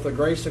 coupled with the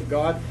grace of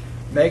God,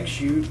 makes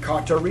you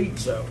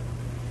katerizo,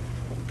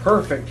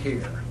 perfect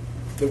here.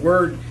 The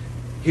word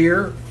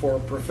here for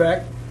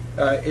perfect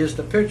is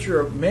the picture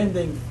of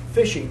mending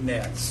fishing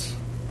nets.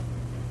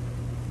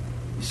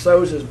 He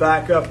sews his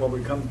back up where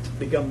we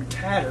become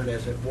tattered,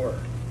 as it were.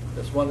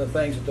 That's one of the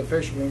things that the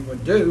fishermen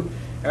would do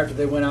after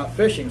they went out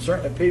fishing.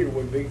 Certainly Peter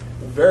would be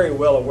very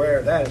well aware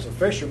of that as a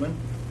fisherman.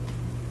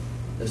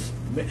 Is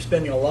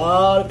spending a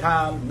lot of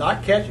time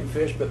not catching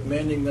fish, but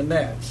mending the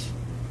nets.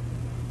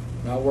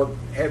 And I worked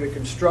heavy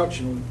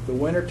construction the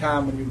winter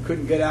time when you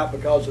couldn't get out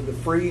because of the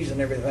freeze and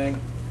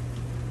everything.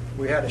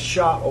 We had a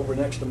shop over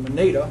next to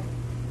Manita,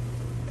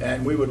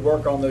 and we would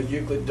work on those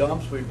Euclid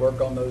dumps. We'd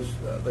work on those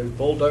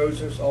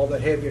bulldozers, all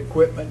that heavy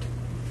equipment,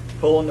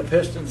 pulling the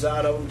pistons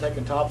out of them,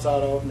 taking tops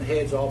out of them, the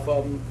heads off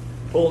of them,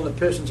 pulling the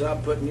pistons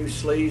out, putting new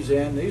sleeves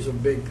in. These are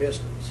big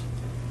pistons.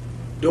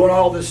 Doing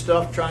all this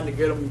stuff, trying to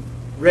get them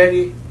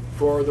ready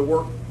for the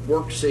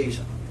work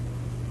season.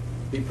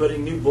 Be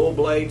putting new bull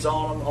blades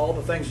on them, all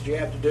the things that you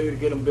have to do to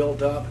get them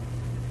built up.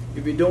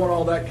 You'd be doing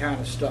all that kind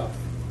of stuff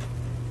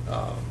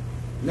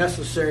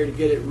necessary to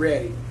get it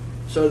ready,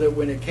 so that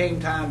when it came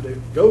time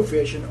to go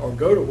fishing or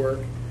go to work,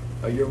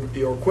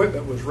 your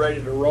equipment was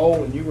ready to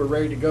roll and you were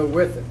ready to go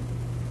with it.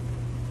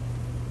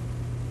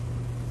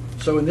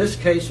 So in this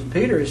case, when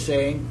Peter is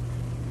saying,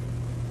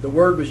 the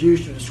word was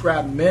used to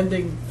describe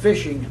mending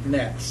fishing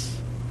nets.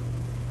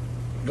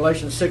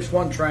 Galatians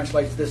 6:1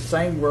 translates this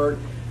same word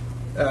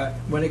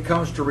when it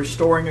comes to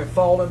restoring a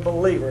fallen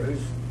believer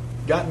who's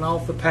gotten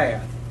off the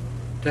path,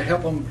 to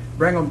help them,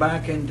 bring them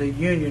back into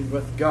union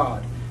with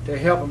God, to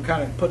help them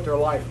kind of put their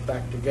life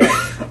back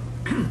together.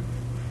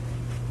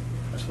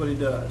 That's what He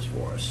does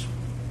for us.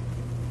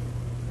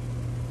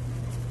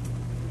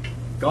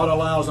 God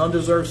allows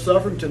undeserved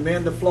suffering to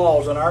mend the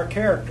flaws in our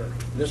character.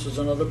 This is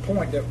another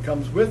point that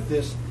comes with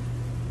this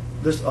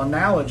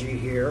analogy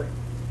here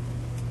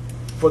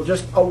for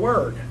just a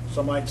word.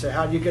 Some might say,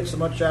 how do you get so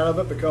much out of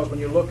it? Because when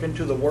you look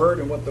into the word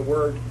and what the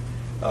word,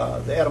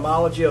 the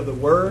etymology of the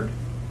word,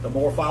 the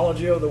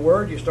morphology of the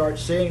word, you start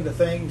seeing the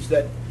things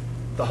that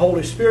the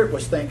Holy Spirit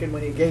was thinking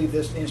when He gave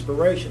this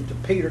inspiration to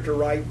Peter to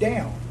write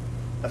down.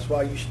 That's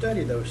why you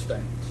study those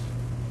things.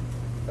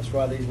 That's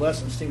why these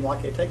lessons seem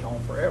like they take on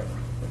forever.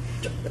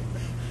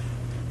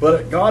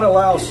 But God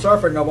allows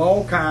suffering of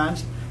all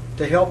kinds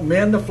to help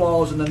mend the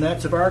flaws in the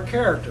nets of our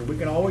character. We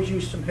can always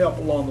use some help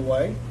along the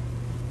way.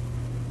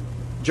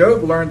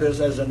 Job learned this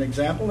as an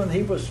example, and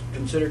he was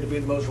considered to be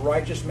the most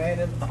righteous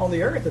man on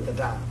the earth at the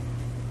time.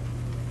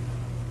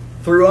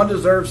 Through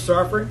undeserved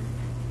suffering,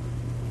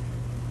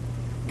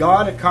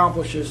 God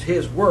accomplishes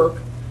His work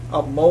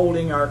of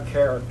molding our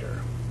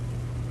character,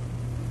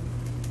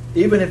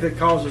 even if it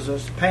causes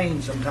us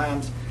pain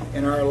sometimes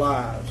in our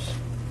lives.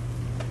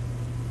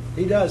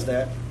 He does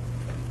that.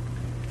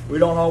 We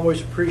don't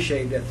always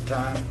appreciate it at the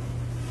time.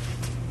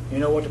 You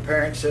know what the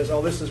parent says,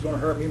 oh, this is going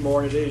to hurt me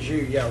more than it is you.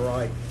 Yeah,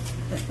 right.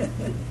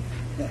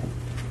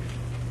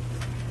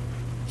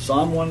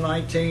 Psalm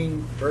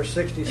 119, verse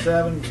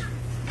 67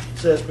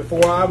 says,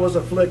 before I was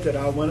afflicted,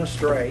 I went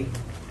astray.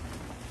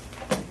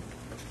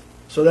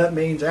 So that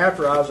means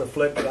after I was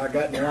afflicted, I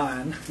got in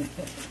line.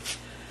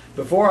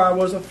 Before I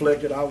was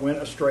afflicted, I went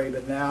astray,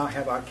 but now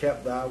have I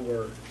kept thy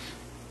word.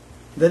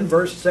 Then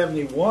verse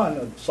 71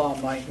 of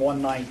Psalm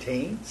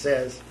 119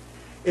 says,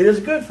 it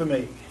is good for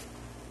me,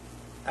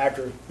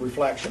 after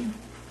reflection,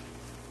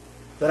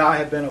 that I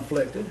have been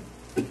afflicted,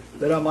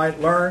 that I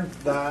might learn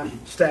thy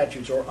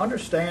statutes or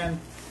understand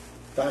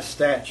thy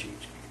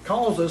statutes. It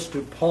calls us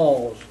to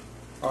pause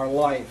our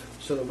life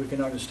so that we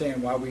can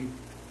understand why we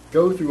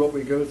go through what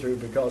we go through,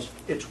 because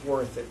it's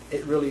worth it.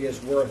 It really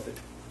is worth it.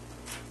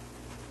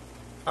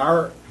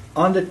 Our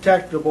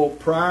undetectable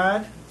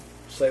pride,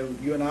 so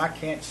you and I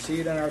can't see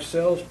it in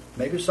ourselves.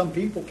 Maybe some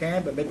people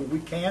can, but maybe we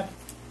can't.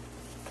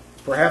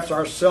 Perhaps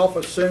our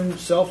self-assumed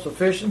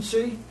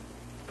self-sufficiency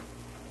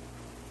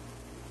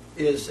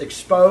is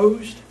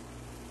exposed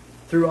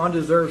through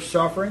undeserved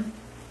suffering.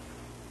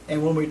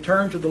 And when we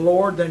turn to the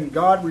Lord, then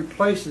God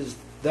replaces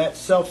that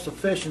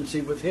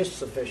self-sufficiency with His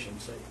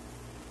sufficiency.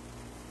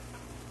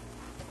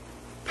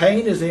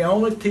 Pain is the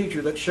only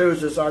teacher that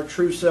shows us our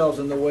true selves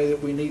in the way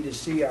that we need to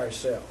see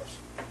ourselves.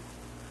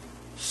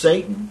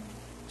 Satan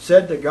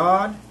said to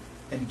God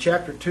in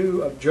chapter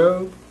 2 of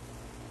Job,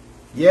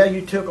 yeah,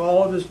 you took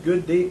all of his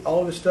good deed,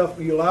 all of his stuff,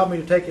 you allowed me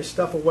to take his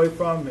stuff away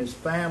from him, his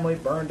family,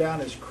 burn down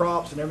his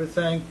crops and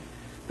everything,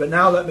 but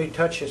now let me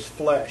touch his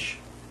flesh.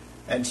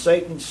 And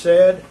Satan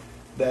said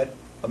that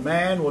a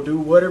man will do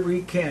whatever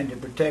he can to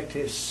protect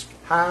his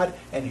hide,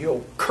 and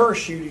he'll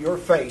curse you to your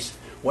face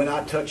when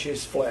I touch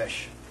his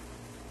flesh.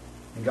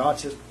 And God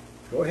says,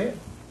 go ahead.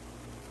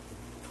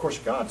 Of course,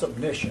 God's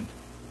omniscient.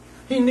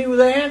 He knew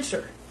the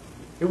answer.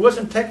 He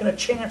wasn't taking a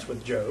chance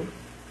with Job.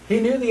 He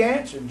knew the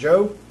answer.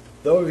 Job,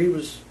 though he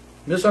was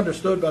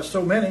misunderstood by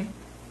so many,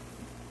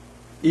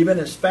 even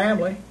his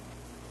family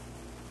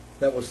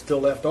that was still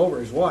left over,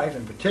 his wife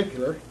in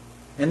particular,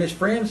 and his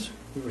friends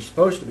who were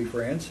supposed to be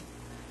friends,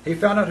 he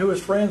found out who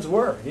his friends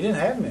were. He didn't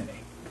have many.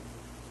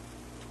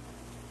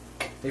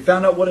 He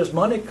found out what his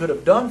money could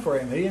have done for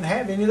him. He didn't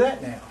have any of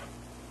that now.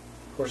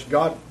 Of course,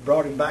 God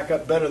brought him back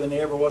up better than he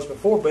ever was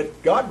before,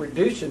 but God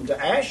reduced him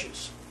to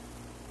ashes.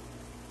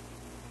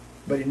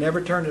 But he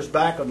never turned his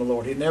back on the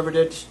Lord. He never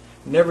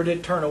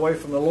did turn away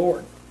from the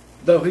Lord.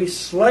 Though he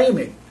slay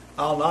me,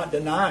 I'll not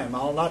deny him.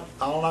 I'll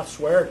not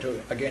swear to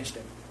him against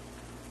him.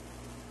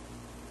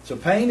 So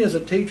pain is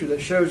a teacher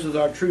that shows us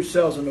our true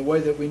selves in the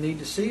way that we need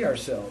to see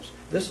ourselves.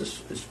 This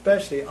is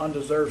especially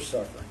undeserved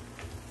suffering.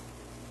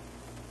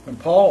 When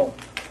Paul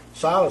and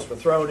Silas were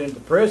thrown into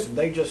prison,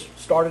 they just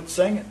started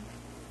singing.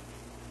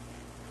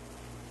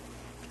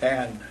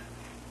 And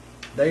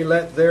they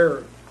let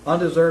their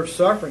undeserved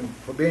suffering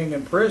for being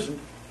in prison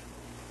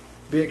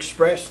be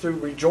expressed through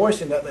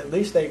rejoicing that at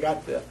least they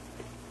got to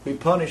be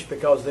punished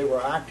because they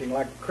were acting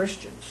like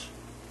Christians.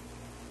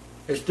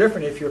 It's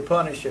different if you're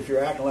punished if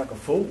you're acting like a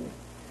fool.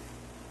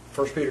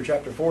 1 Peter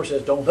chapter 4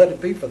 says, don't let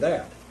it be for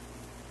that.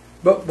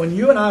 But when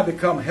you and I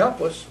become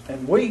helpless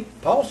and weak,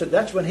 Paul said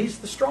that's when he's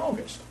the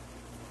strongest.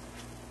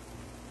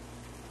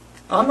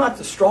 I'm not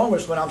the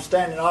strongest when I'm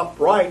standing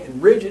upright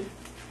and rigid,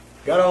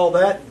 got all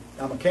that,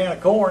 I'm a can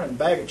of corn and a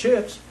bag of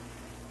chips.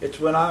 It's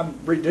when I'm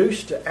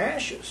reduced to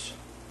ashes.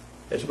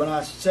 It's when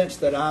I sense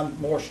that I'm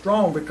more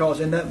strong, because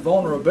in that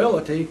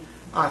vulnerability,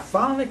 I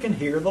finally can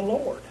hear the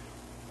Lord.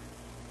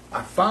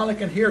 I finally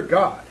can hear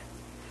God.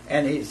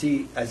 And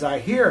as I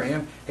hear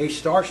Him, He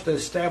starts to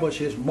establish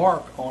His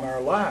mark on our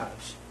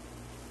lives.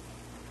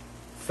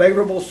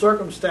 Favorable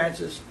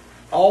circumstances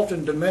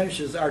often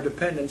diminishes our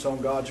dependence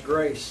on God's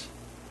grace.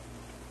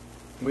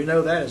 We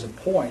know that as a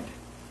point.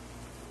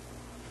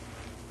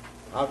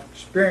 I've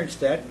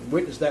experienced that and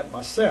witnessed that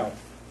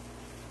myself.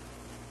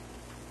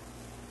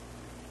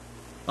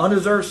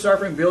 Undeserved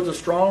suffering builds a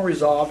strong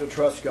resolve to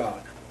trust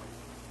God.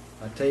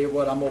 I tell you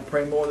what, I'm going to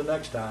pray more the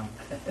next time.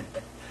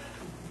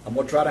 I'm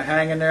going to try to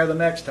hang in there the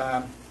next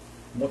time.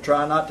 I'm going to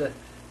try not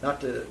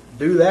to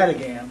do that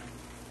again,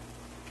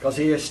 because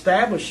He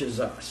establishes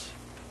us.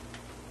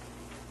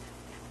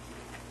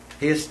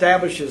 He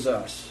establishes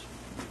us.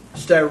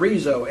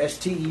 Sterizo,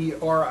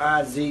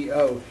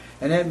 S-T-E-R-I-Z-O.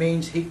 And that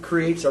means He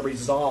creates a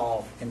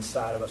resolve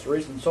inside of us. The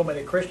reason so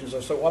many Christians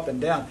are so up and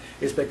down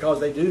is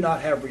because they do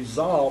not have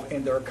resolve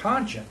in their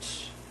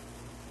conscience.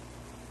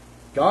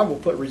 God will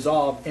put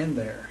resolve in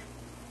there.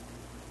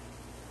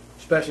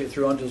 especially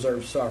through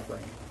undeserved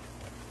suffering.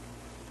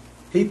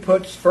 He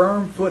puts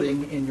firm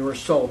footing in your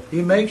soul.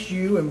 He makes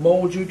you and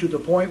molds you to the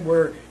point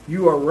where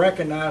you are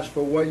recognized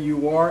for what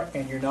you are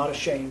and you're not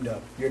ashamed of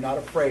it. You're not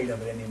afraid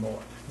of it anymore.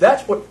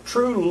 That's what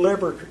true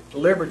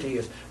liberty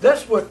is.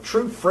 That's what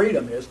true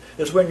freedom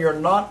is when you're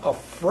not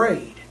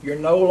afraid. You're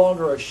no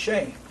longer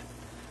ashamed.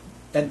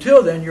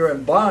 Until then, you're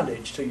in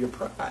bondage to your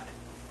pride.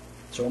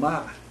 So am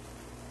I.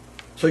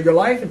 So your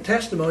life and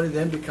testimony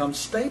then becomes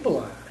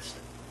stabilized.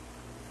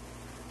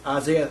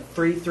 Isaiah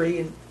 3:3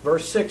 and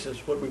verse 6 is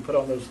what we put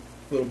on those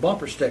little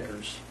bumper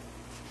stickers.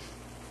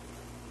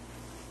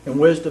 And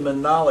wisdom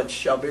and knowledge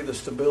shall be the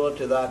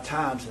stability of thy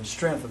times and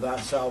strength of thy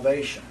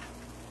salvation.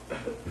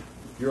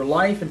 Your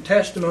life and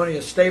testimony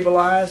is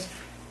stabilized,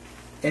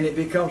 and it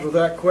becomes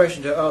without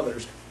question to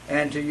others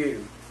and to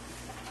you.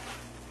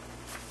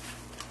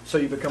 So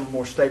you become a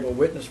more stable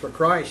witness for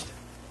Christ,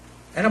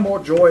 and a more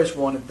joyous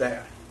one at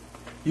that.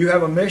 You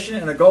have a mission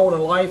and a goal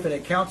in life, and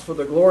it counts for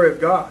the glory of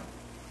God.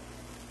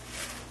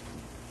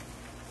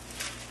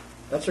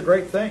 That's a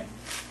great thing.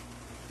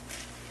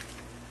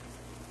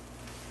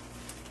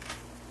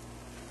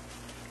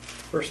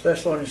 1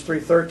 Thessalonians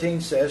 3:13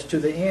 says, to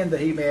the end that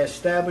he may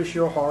establish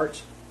your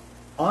hearts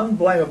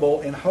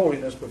unblameable in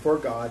holiness before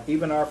God,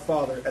 even our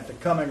Father, at the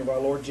coming of our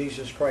Lord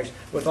Jesus Christ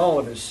with all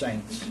of his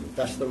saints.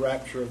 That's the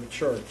rapture of the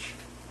church.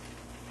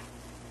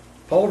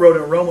 Paul wrote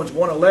in Romans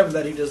 1:11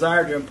 that he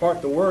desired to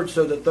impart the word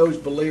so that those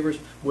believers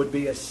would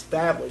be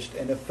established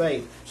in the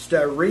faith.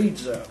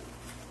 Sterizo.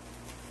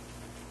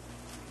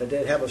 That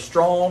they'd have a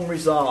strong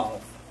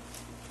resolve.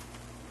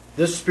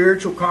 This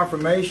spiritual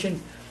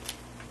confirmation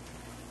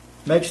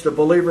makes the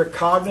believer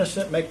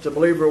cognizant, makes the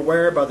believer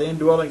aware by the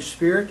indwelling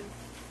Spirit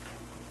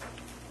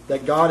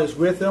that God is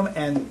with them,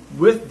 and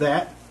with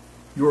that,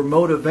 your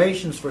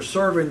motivations for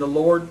serving the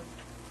Lord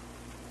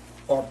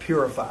are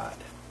purified.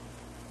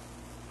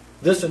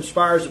 This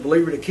inspires the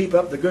believer to keep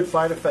up the good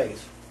fight of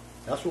faith.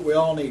 That's what we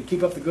all need.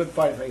 Keep up the good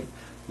fight of faith.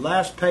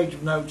 Last page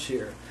of notes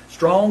here.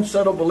 Strong,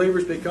 subtle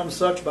believers become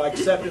such by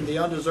accepting the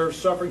undeserved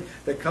suffering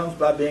that comes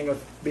by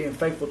being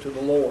faithful to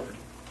the Lord.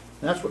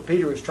 And that's what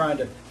Peter is trying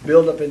to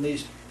build up in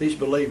these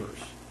believers.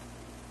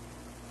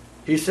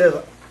 He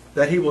says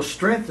that he will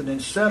strengthen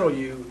and settle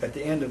you at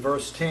the end of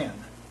verse 10.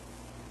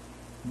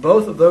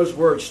 Both of those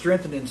words,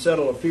 strengthen and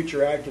settle, are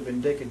future active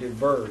indicative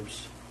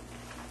verbs.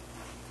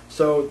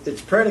 So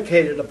it's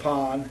predicated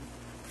upon,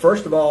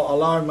 first of all,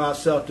 allowing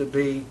myself to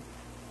be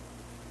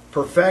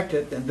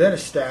perfected and then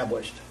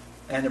established.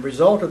 And the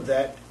result of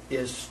that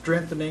is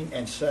strengthening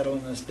and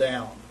settling us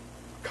down.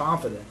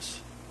 Confidence.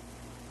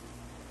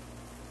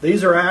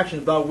 These are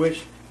actions by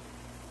which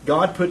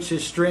God puts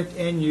his strength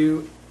in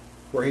you,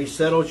 where he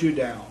settles you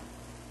down.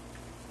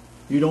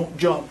 You don't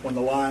jump when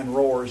the lion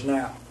roars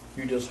now.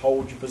 You just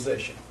hold your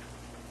position.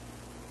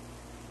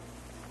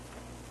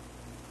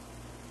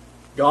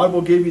 God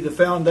will give you the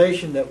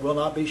foundation that will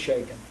not be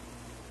shaken.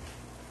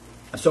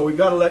 And so we've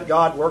got to let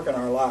God work in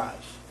our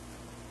lives.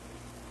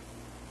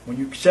 When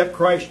you accept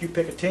Christ, you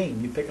pick a team,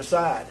 you pick a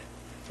side,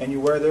 and you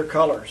wear their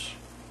colors.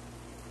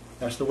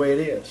 That's the way it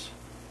is.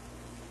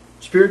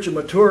 Spiritual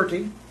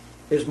maturity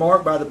is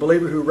marked by the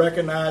believer who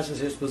recognizes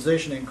his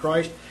position in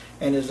Christ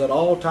and is at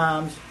all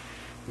times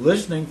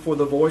listening for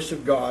the voice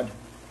of God,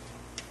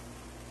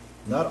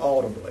 not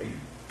audibly,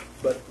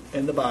 but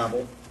in the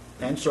Bible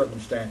and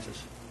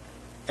circumstances,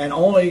 and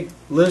only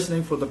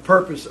listening for the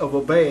purpose of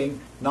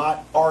obeying,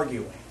 not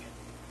arguing.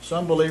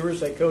 Some believers,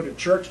 they go to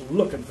church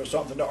looking for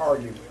something to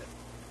argue with.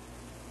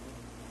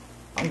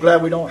 I'm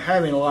glad we don't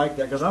have any like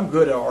that, because I'm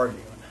good at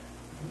arguing.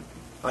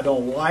 I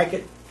don't like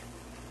it.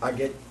 I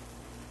get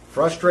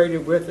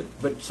frustrated with it,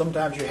 but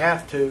sometimes you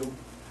have to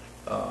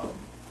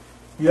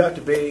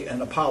be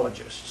an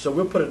apologist. So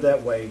we'll put it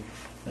that way.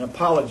 An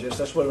apologist,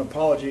 that's what an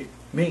apology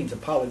means.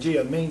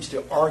 Apologia means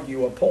to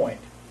argue a point.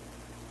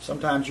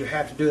 Sometimes you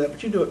have to do that,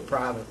 but you do it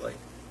privately.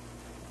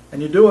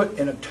 And you do it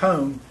in a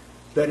tone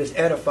that is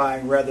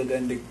edifying rather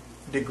than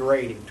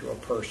degrading to a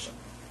person.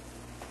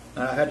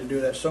 And I had to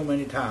do that so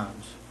many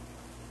times.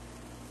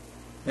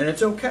 And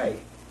it's okay.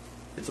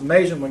 It's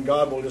amazing when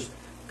God will just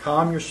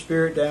calm your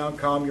spirit down,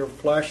 calm your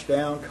flesh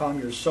down, calm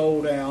your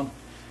soul down,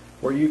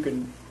 where you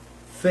can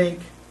think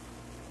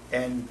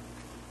and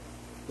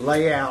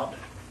lay out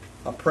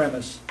a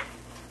premise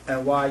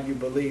and why you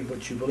believe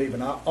what you believe.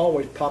 And I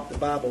always pop the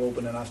Bible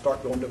open and I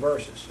start going to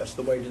verses. That's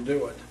the way to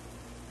do it.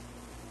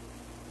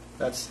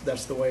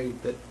 That's the way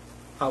that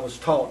I was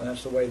taught, and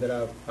that's the way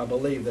that I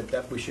believe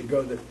that we should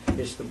go. That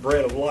it's the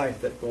bread of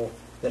life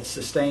that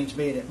sustains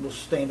me, and it will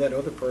sustain that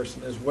other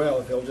person as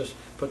well if they'll just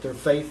put their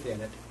faith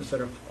in it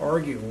instead of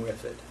arguing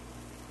with it.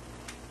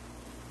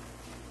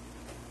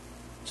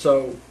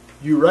 So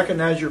you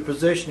recognize your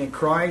position in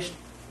Christ,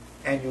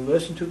 and you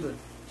listen to the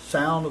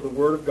sound of the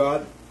Word of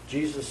God.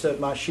 Jesus said,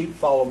 my sheep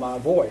follow my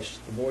voice,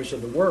 the voice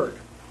of the Word.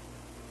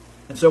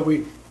 And so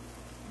we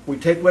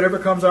take whatever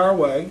comes our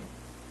way,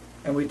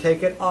 and we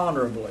take it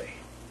honorably.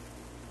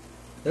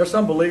 There are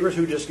some believers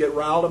who just get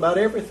riled about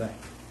everything,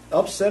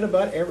 upset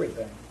about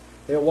everything.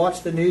 They'll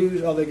watch the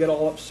news, they get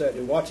all upset.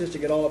 They watch this, they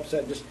get all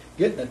upset, just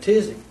get in a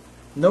tizzy.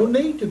 No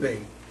need to be.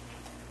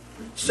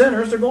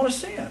 Sinners are going to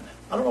sin.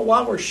 I don't know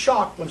why we're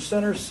shocked when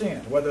sinners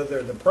sin. Whether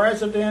they're the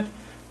president,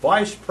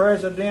 vice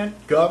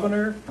president,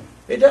 governor,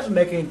 it doesn't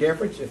make any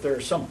difference if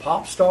there's some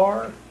pop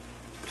star,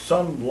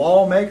 some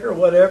lawmaker,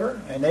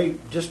 whatever, and they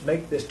just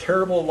make this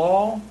terrible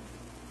law.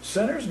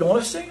 Sinners are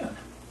going to sin.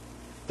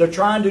 They're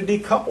trying to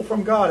decouple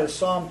from God, as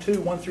Psalm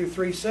 2, 1 through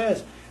 3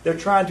 says. They're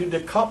trying to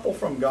decouple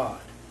from God.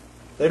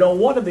 They don't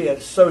want to be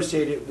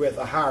associated with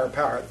a higher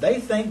power. They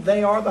think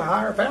they are the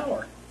higher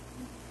power.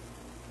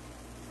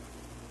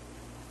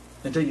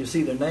 Until you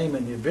see their name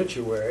in the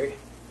obituary,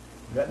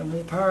 you've got no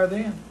more power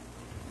then.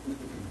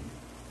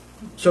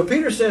 So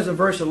Peter says in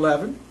verse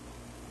 11,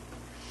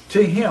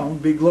 to him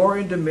be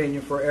glory and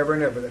dominion forever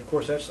and ever. Of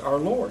course, that's our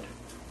Lord.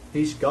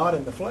 He's God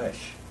in the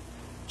flesh.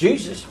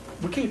 Jesus,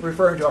 we keep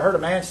referring to, I heard a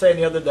man saying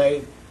the other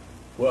day,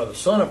 well, the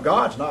Son of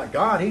God's not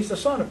God, He's the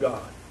Son of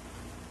God.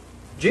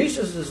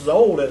 Jesus is as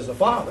old as the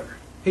Father.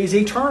 He's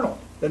eternal.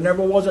 There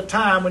never was a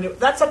time when...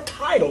 That's a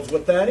title, is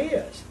what that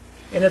is.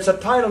 And it's a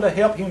title to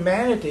help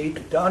humanity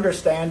to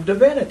understand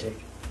divinity.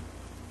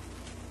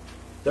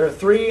 There are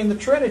three in the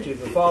Trinity,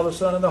 the Father,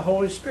 Son, and the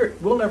Holy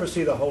Spirit. We'll never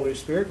see the Holy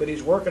Spirit, but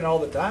He's working all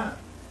the time.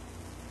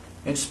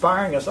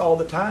 Inspiring us all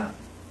the time.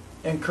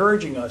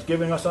 Encouraging us,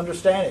 giving us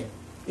understanding.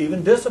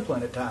 Even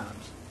discipline at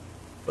times.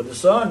 But the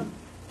Son,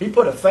 He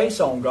put a face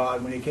on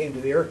God when He came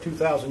to the earth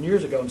 2,000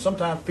 years ago. And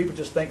sometimes people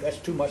just think that's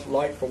too much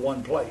light for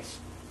one place.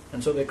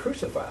 And so they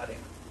crucified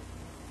Him.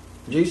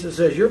 Jesus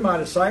says, you're my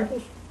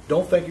disciples.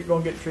 Don't think you're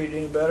going to get treated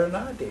any better than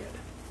I did.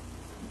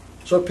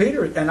 So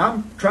Peter, and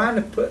I'm trying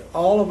to put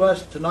all of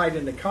us tonight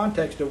in the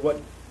context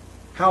of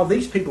how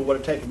these people would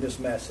have taken this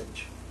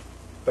message.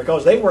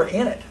 Because they were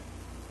in it.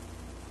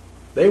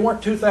 They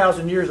weren't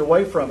 2,000 years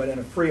away from it in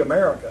a free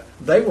America.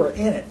 They were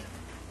in it.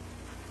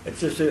 It's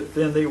just that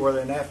then they were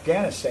in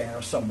Afghanistan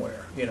or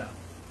somewhere,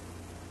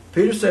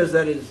 Peter says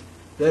that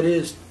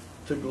is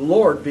to the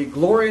Lord be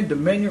glory and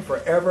dominion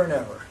forever and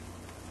ever.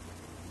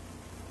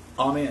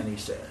 Amen, he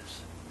says.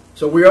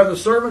 So we are the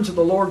servants of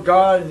the Lord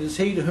God, and it is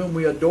He to whom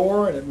we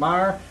adore and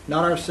admire,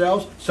 not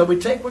ourselves. So we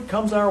take what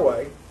comes our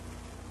way,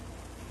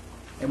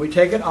 and we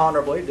take it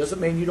honorably. It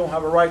doesn't mean you don't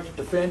have a right to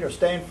defend or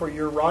stand for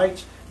your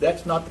rights.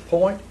 That's not the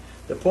point.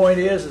 The point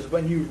is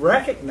when you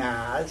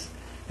recognize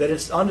that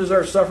it's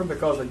undeserved suffering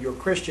because of your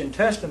Christian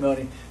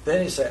testimony,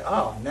 then you say,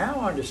 oh, now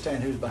I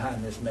understand who's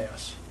behind this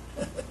mess.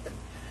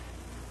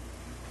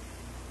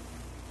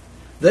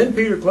 Then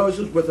Peter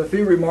closes with a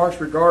few remarks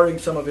regarding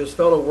some of his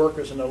fellow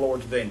workers in the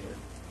Lord's vineyard.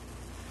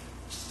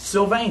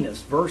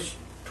 Silvanus, verse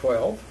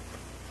 12,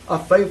 a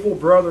faithful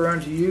brother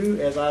unto you,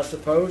 as I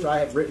suppose I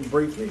have written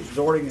briefly,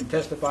 exhorting and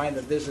testifying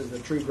that this is the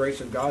true grace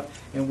of God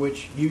in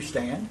which you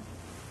stand.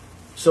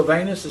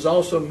 Silvanus is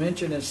also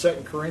mentioned in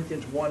 2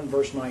 Corinthians 1,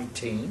 verse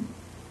 19.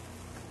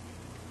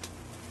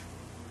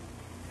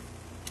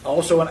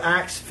 Also in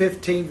Acts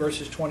 15,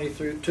 verses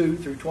 22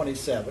 through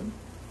 27.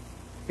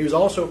 He was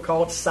also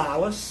called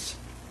Silas.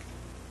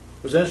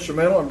 Was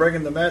instrumental in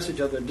bringing the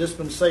message of the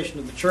dispensation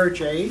of the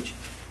church age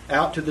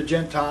out to the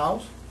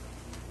Gentiles.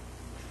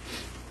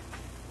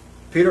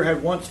 Peter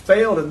had once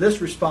failed in this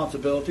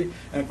responsibility,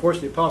 and of course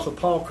the Apostle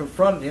Paul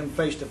confronted him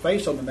face to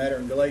face on the matter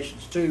in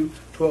Galatians 2,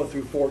 12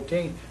 through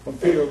 14. When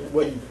Peter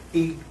wouldn't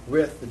eat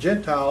with the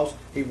Gentiles,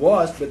 he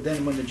was, but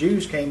then when the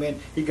Jews came in,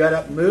 he got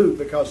up and moved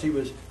because he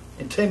was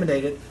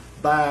intimidated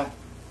by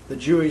the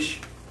Jewish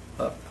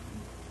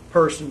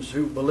persons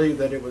who believed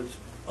that it was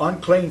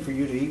unclean for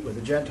you to eat with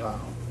a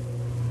Gentile,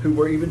 who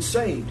were even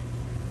saved.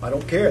 I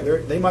don't care.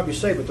 They might be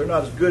saved, but they're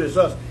not as good as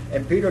us.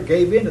 And Peter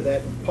gave in to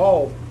that. And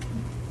Paul,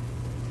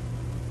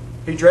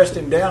 he dressed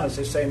him down, as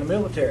they say in the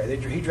military.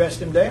 He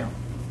dressed him down.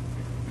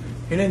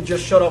 He didn't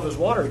just shut off his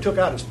water. He took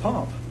out his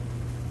pump.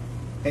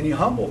 And he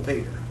humbled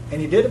Peter.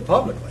 And he did it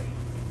publicly.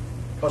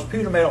 Because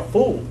Peter made a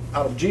fool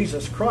out of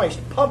Jesus Christ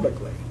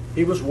publicly.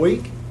 He was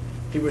weak.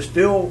 He was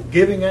still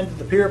giving in to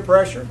the peer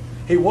pressure.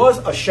 He was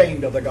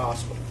ashamed of the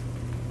gospel.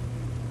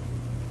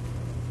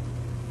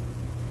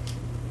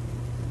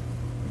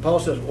 Paul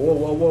says, whoa,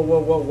 whoa, whoa, whoa,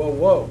 whoa, whoa,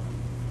 whoa.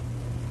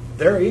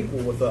 They're equal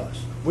with us.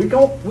 We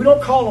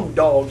don't call them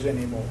dogs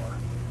anymore.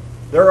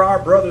 They're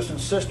our brothers and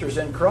sisters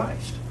in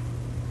Christ.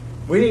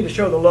 We need to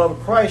show the love of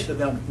Christ to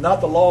them, not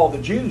the law of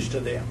the Jews to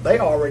them. They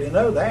already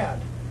know that.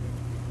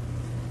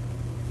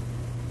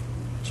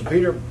 So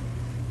Peter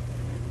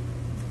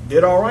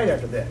did all right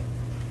after that.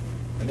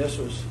 And this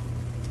was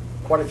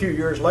quite a few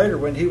years later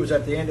when he was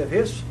at the end of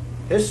his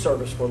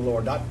service for the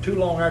Lord. Not too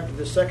long after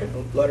the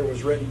second letter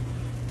was written,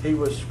 he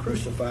was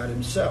crucified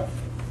himself.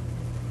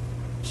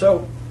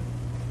 So,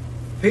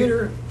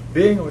 Peter,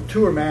 being a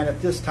mature man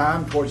at this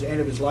time, towards the end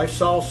of his life,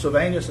 saw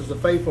Silvanus as a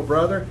faithful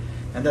brother,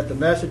 and that the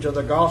message of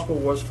the gospel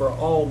was for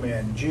all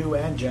men, Jew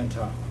and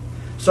Gentile.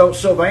 So,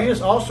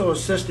 Silvanus also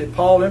assisted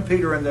Paul and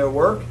Peter in their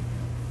work,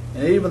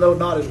 and even though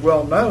not as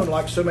well known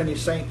like so many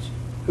saints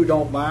who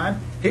don't mind,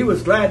 he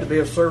was glad to be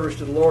of service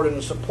to the Lord in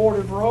a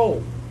supportive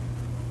role.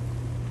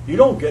 You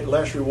don't get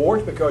less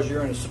rewards because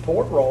you're in a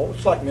support role.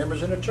 It's like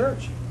members in a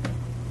church.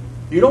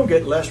 You don't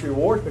get less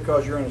rewards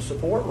because you're in a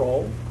support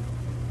role.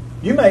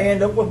 You may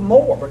end up with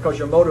more because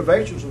your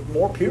motivations were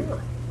more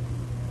pure.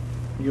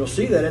 You'll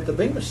see that at the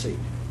Bema seat.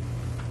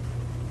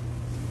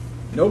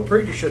 No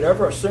preacher should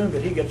ever assume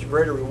that he gets a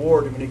greater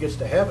reward when he gets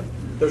to heaven.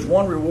 There's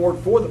one reward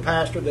for the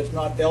pastor that's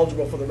not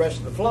eligible for the rest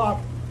of the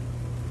flock,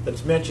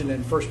 that's mentioned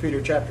in 1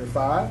 Peter chapter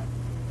 5.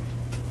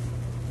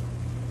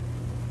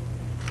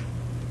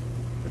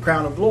 The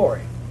crown of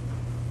glory.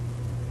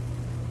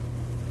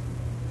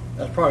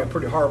 That's probably a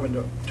pretty hard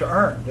one to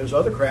earn. There's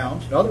other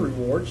crowns and other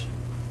rewards.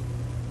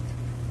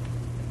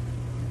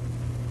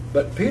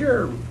 But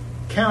Peter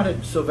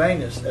counted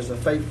Silvanus as a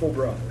faithful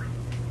brother.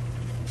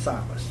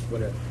 Silas,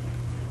 whatever.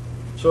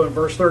 So in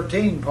verse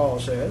 13, Paul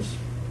says,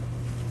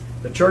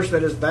 the church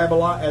that is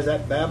Babylon, as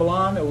at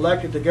Babylon,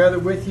 elected together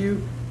with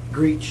you,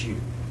 greets you.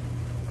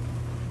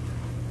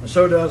 And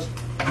so does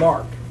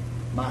Mark,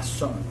 my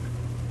son.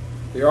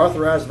 The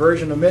Authorized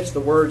Version omits the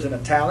words in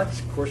italics.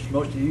 Of course,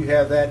 most of you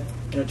have that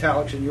in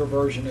italics in your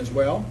version as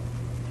well.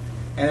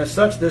 And as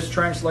such, this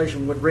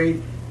translation would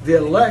read, the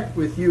elect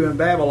with you in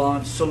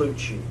Babylon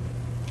salute you.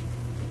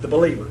 The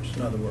believers,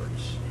 in other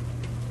words.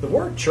 The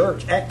word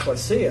church,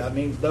 ecclesia,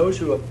 means those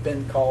who have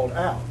been called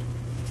out.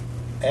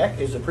 Ek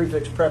is a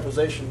prefix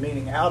preposition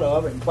meaning out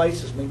of, and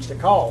places means to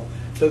call.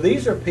 So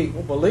these are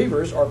people,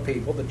 believers are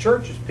people, the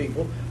church is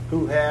people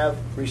who have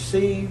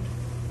received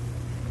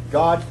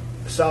God's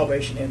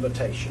salvation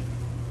invitation.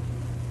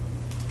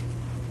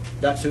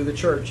 That's who the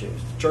church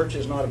is. The church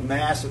is not a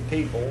mass of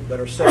people that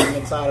are sitting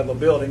inside of a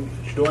building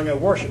doing a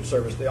worship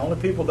service. The only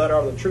people that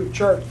are the true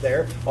church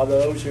there are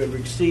those who have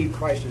received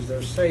Christ as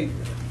their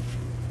Savior.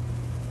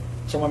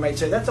 Someone may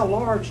say, that's a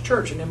large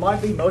church, and it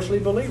might be mostly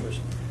believers.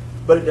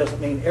 But it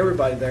doesn't mean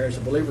everybody there is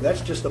a believer.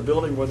 That's just a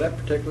building where that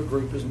particular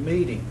group is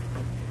meeting.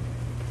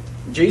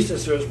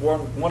 Jesus says,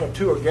 one or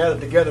two are gathered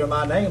together in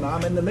my name,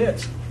 I'm in the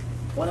midst.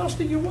 What else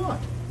do you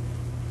want?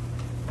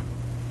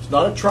 It's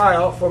not a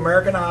tryout for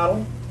American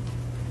Idol.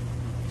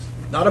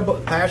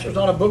 Pastor's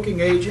not a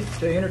booking agent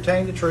to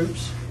entertain the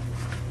troops.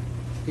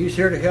 He's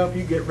here to help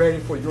you get ready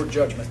for your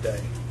judgment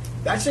day.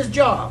 That's his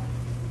job,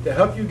 to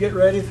help you get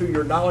ready through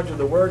your knowledge of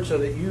the Word so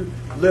that you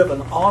live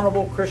an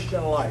honorable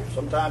Christian life.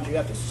 Sometimes you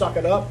have to suck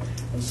it up,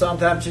 and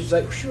sometimes you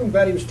say, sure, I'm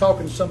glad he was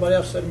talking to somebody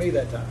else said to me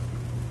that time.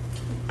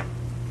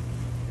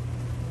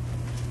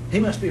 He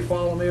must be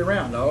following me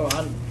around. No,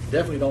 I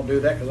definitely don't do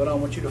that because I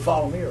don't want you to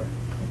follow me around.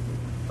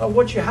 Oh,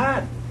 what you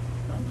hiding?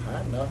 I'm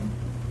hiding nothing.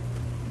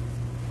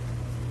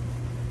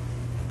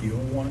 You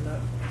don't want to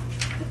know.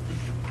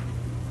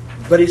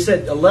 But he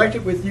said,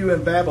 elected with you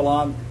in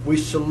Babylon, we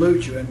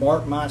salute you, and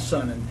Mark, my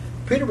son. And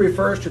Peter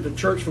refers to the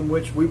church from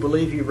which we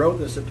believe he wrote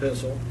this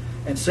epistle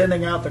and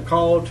sending out the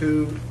call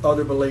to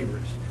other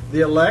believers. The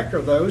elect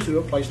are those who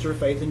have placed their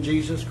faith in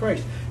Jesus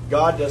Christ.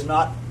 God does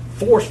not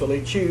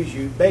forcefully choose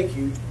you, make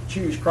you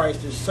choose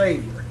Christ as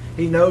Savior.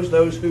 He knows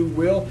those who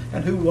will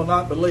and who will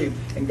not believe.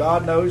 And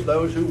God knows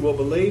those who will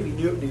believe. He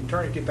knew it in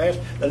eternity past.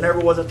 There never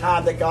was a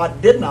time that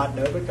God did not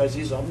know because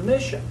He's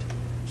omniscient.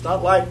 It's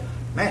not like,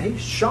 man, He's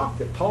shocked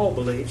that Paul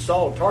believed,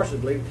 Saul of Tarsus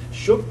believed,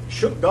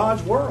 shook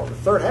God's world. The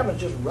third heaven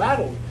just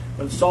rattled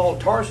when Saul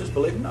of Tarsus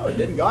believed. No, it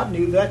didn't. God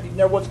knew that.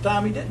 There was a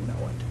time He didn't know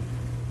it.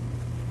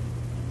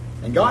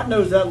 And God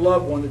knows that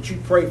loved one that you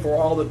pray for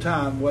all the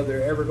time, whether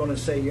they're ever going to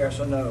say yes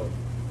or no.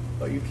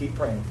 But you keep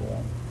praying for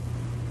them.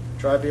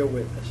 Try to be a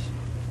witness.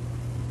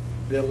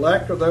 The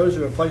elect are those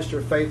who have placed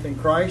their faith in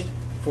Christ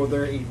for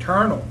their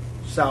eternal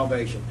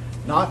salvation,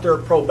 not their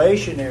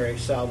probationary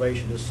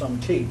salvation as some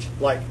teach.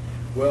 Like,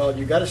 well,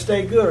 you got to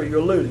stay good or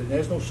you'll lose it.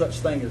 There's no such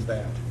thing as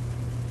that.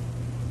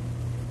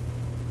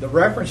 The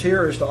reference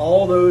here is to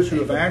all those who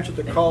have answered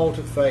the call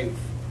to faith.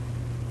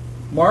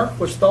 Mark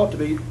was thought to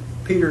be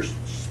Peter's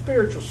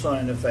spiritual son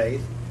in the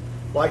faith,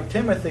 like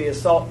Timothy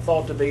is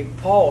thought to be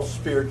Paul's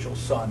spiritual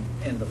son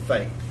in the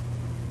faith,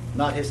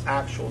 not his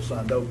actual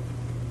son, though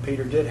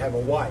Peter did have a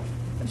wife,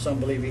 and some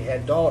believe he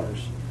had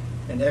daughters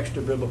in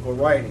extra-biblical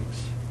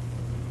writings.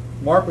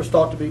 Mark was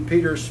thought to be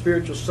Peter's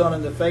spiritual son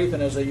in the faith,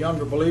 and as a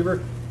younger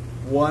believer,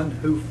 one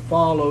who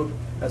followed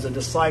as a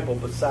disciple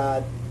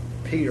beside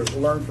Peter,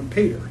 learned from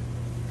Peter.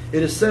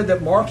 It is said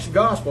that Mark's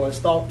gospel is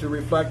thought to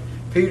reflect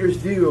Peter's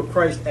view of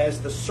Christ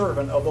as the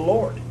servant of the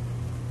Lord.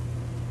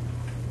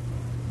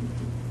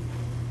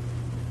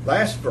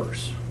 Last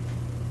verse.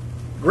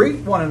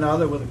 Greet one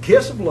another with a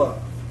kiss of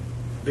love.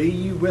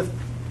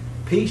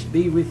 Peace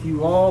be with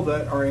you all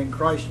that are in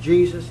Christ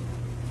Jesus.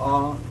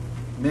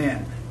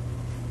 Amen.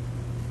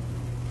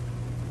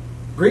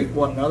 Greet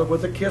one another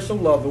with a kiss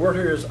of love. The word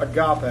here is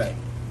agape.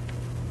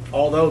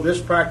 Although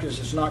this practice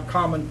is not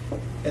common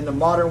in the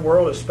modern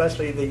world,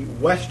 especially the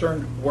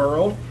Western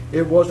world,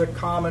 it was a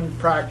common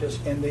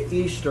practice in the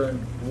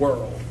Eastern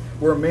world,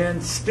 where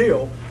men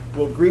still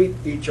will greet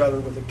each other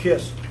with a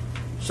kiss,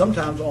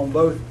 sometimes on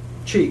both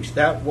cheeks.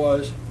 That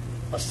was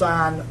a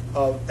sign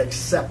of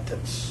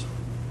acceptance.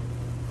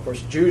 Of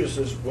course,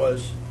 Judas's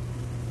was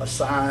a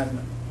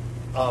sign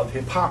of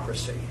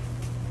hypocrisy.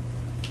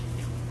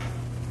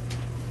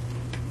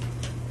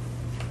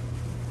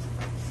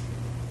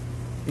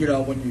 You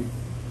know, when you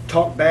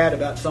talk bad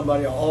about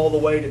somebody all the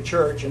way to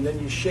church and then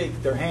you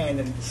shake their hand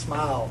and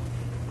smile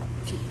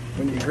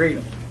when you greet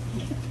them.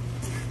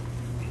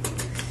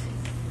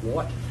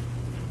 What?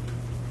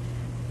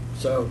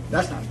 So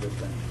that's not a good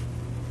thing.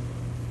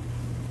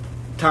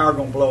 Tire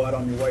gonna blow out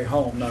on your way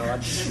home. No, I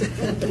just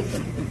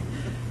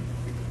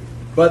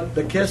But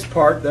the kiss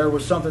part, there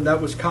was something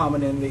that was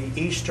common in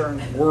the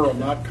Eastern world,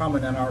 not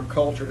common in our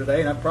culture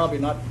today, and that's probably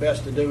not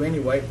best to do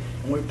anyway,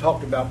 and we've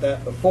talked about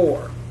that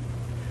before.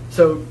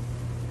 So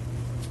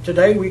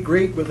today we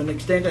greet with an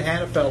extended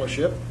hand of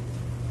fellowship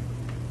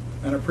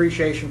and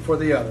appreciation for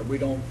the other. We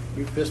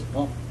fist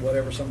bump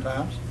whatever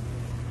sometimes.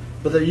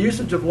 But the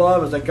usage of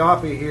love as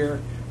agape here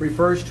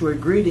refers to a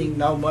greeting,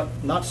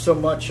 not so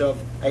much of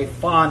a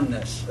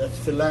fondness. That's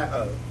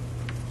phileo.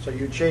 So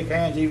you'd shake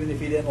hands even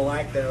if you didn't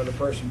like that other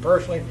person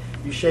personally.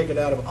 You shake it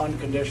out of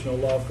unconditional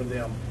love for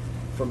them,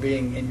 for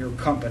being in your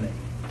company.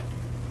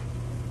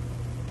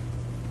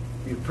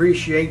 You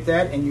appreciate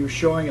that, and you're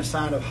showing a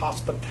sign of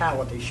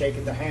hospitality.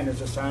 Shaking the hand is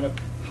a sign of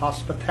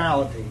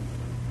hospitality,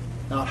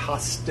 not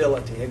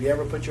hostility. Have you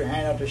ever put your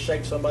hand out to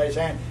shake somebody's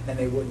hand and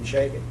they wouldn't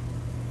shake it?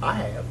 I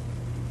have.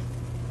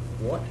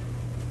 What?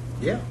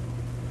 Yeah.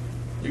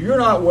 You're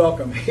not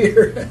welcome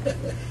here.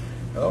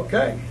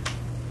 Okay.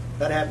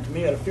 That happened to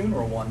me at a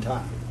funeral one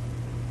time.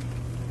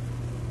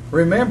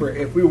 Remember,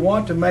 if we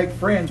want to make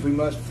friends, we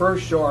must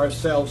first show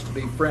ourselves to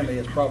be friendly,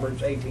 as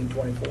Proverbs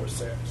 18:24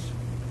 says.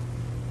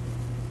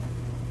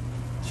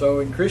 So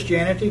in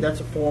Christianity, that's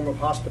a form of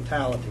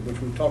hospitality, which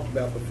we've talked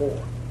about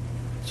before.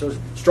 So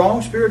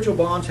strong spiritual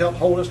bonds help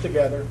hold us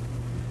together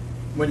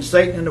when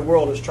Satan in the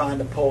world is trying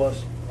to pull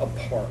us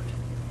apart.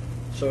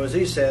 So as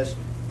he says,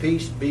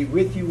 peace be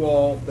with you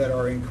all that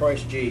are in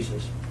Christ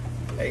Jesus.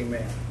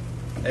 Amen.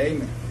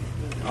 Amen.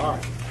 All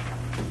right.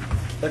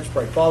 Let's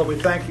pray. Father, we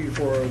thank you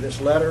for this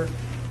letter,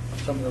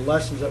 some of the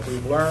lessons that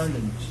we've learned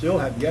and still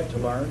have yet to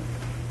learn.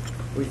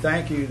 We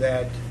thank you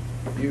that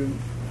you,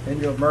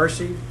 in your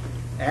mercy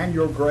and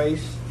your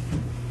grace,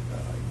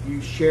 you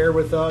share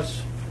with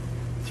us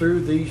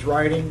through these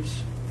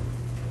writings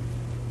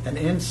an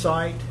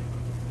insight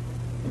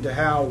into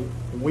how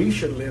we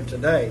should live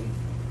today,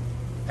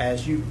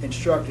 as you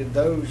instructed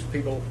those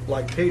people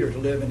like Peter to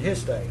live in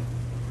his day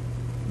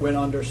when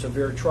under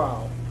severe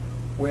trial,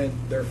 when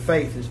their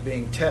faith is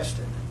being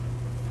tested.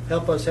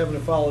 Help us, Heavenly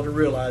Father, to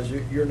realize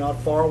you're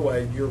not far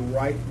away. You're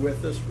right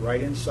with us,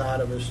 right inside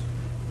of us.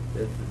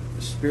 The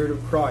Spirit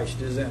of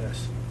Christ is in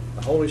us.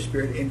 The Holy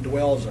Spirit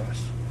indwells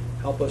us.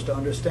 Help us to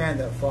understand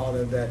that,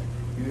 Father, that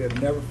you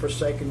have never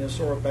forsaken us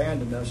or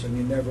abandoned us, and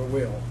you never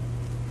will.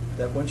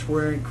 That once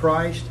we're in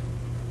Christ,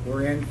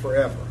 we're in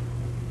forever.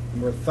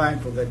 And we're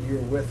thankful that you're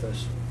with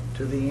us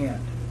to the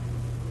end.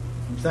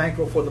 I'm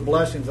thankful for the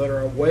blessings that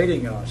are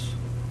awaiting us.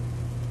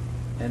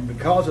 And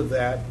because of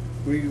that,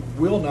 we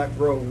will not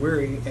grow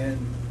weary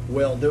in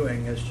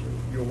well-doing, as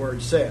your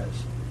word says.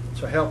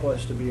 So help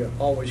us to be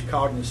always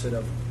cognizant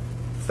of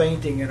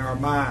fainting in our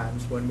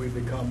minds when we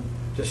become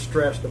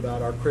distressed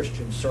about our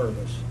Christian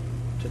service.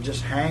 To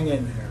just hang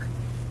in there.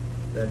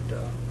 That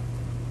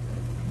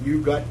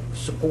you've got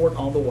support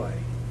on the way.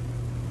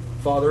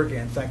 Father,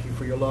 again, thank you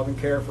for your love and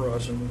care for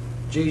us, and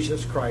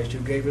Jesus Christ, who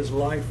gave his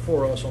life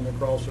for us on the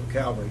cross of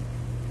Calvary,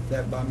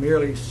 that by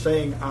merely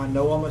saying, I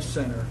know I'm a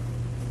sinner,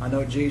 I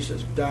know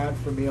Jesus died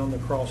for me on the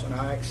cross, and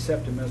I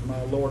accept him as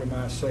my Lord and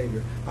my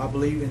Savior. I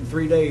believe in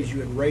 3 days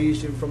you had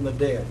raised him from the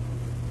dead,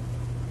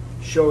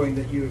 showing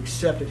that you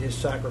accepted his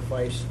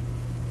sacrifice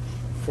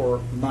for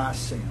my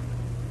sin.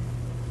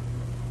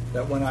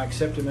 That when I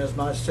accept him as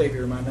my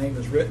Savior, my name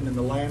is written in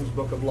the Lamb's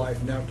Book of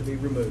Life, not to be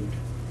removed,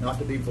 not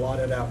to be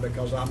blotted out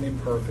because I'm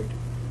imperfect.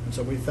 And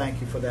so we thank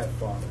you for that,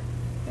 Father.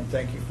 And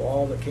thank you for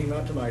all that came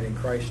out tonight in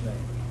Christ's name.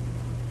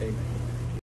 Amen.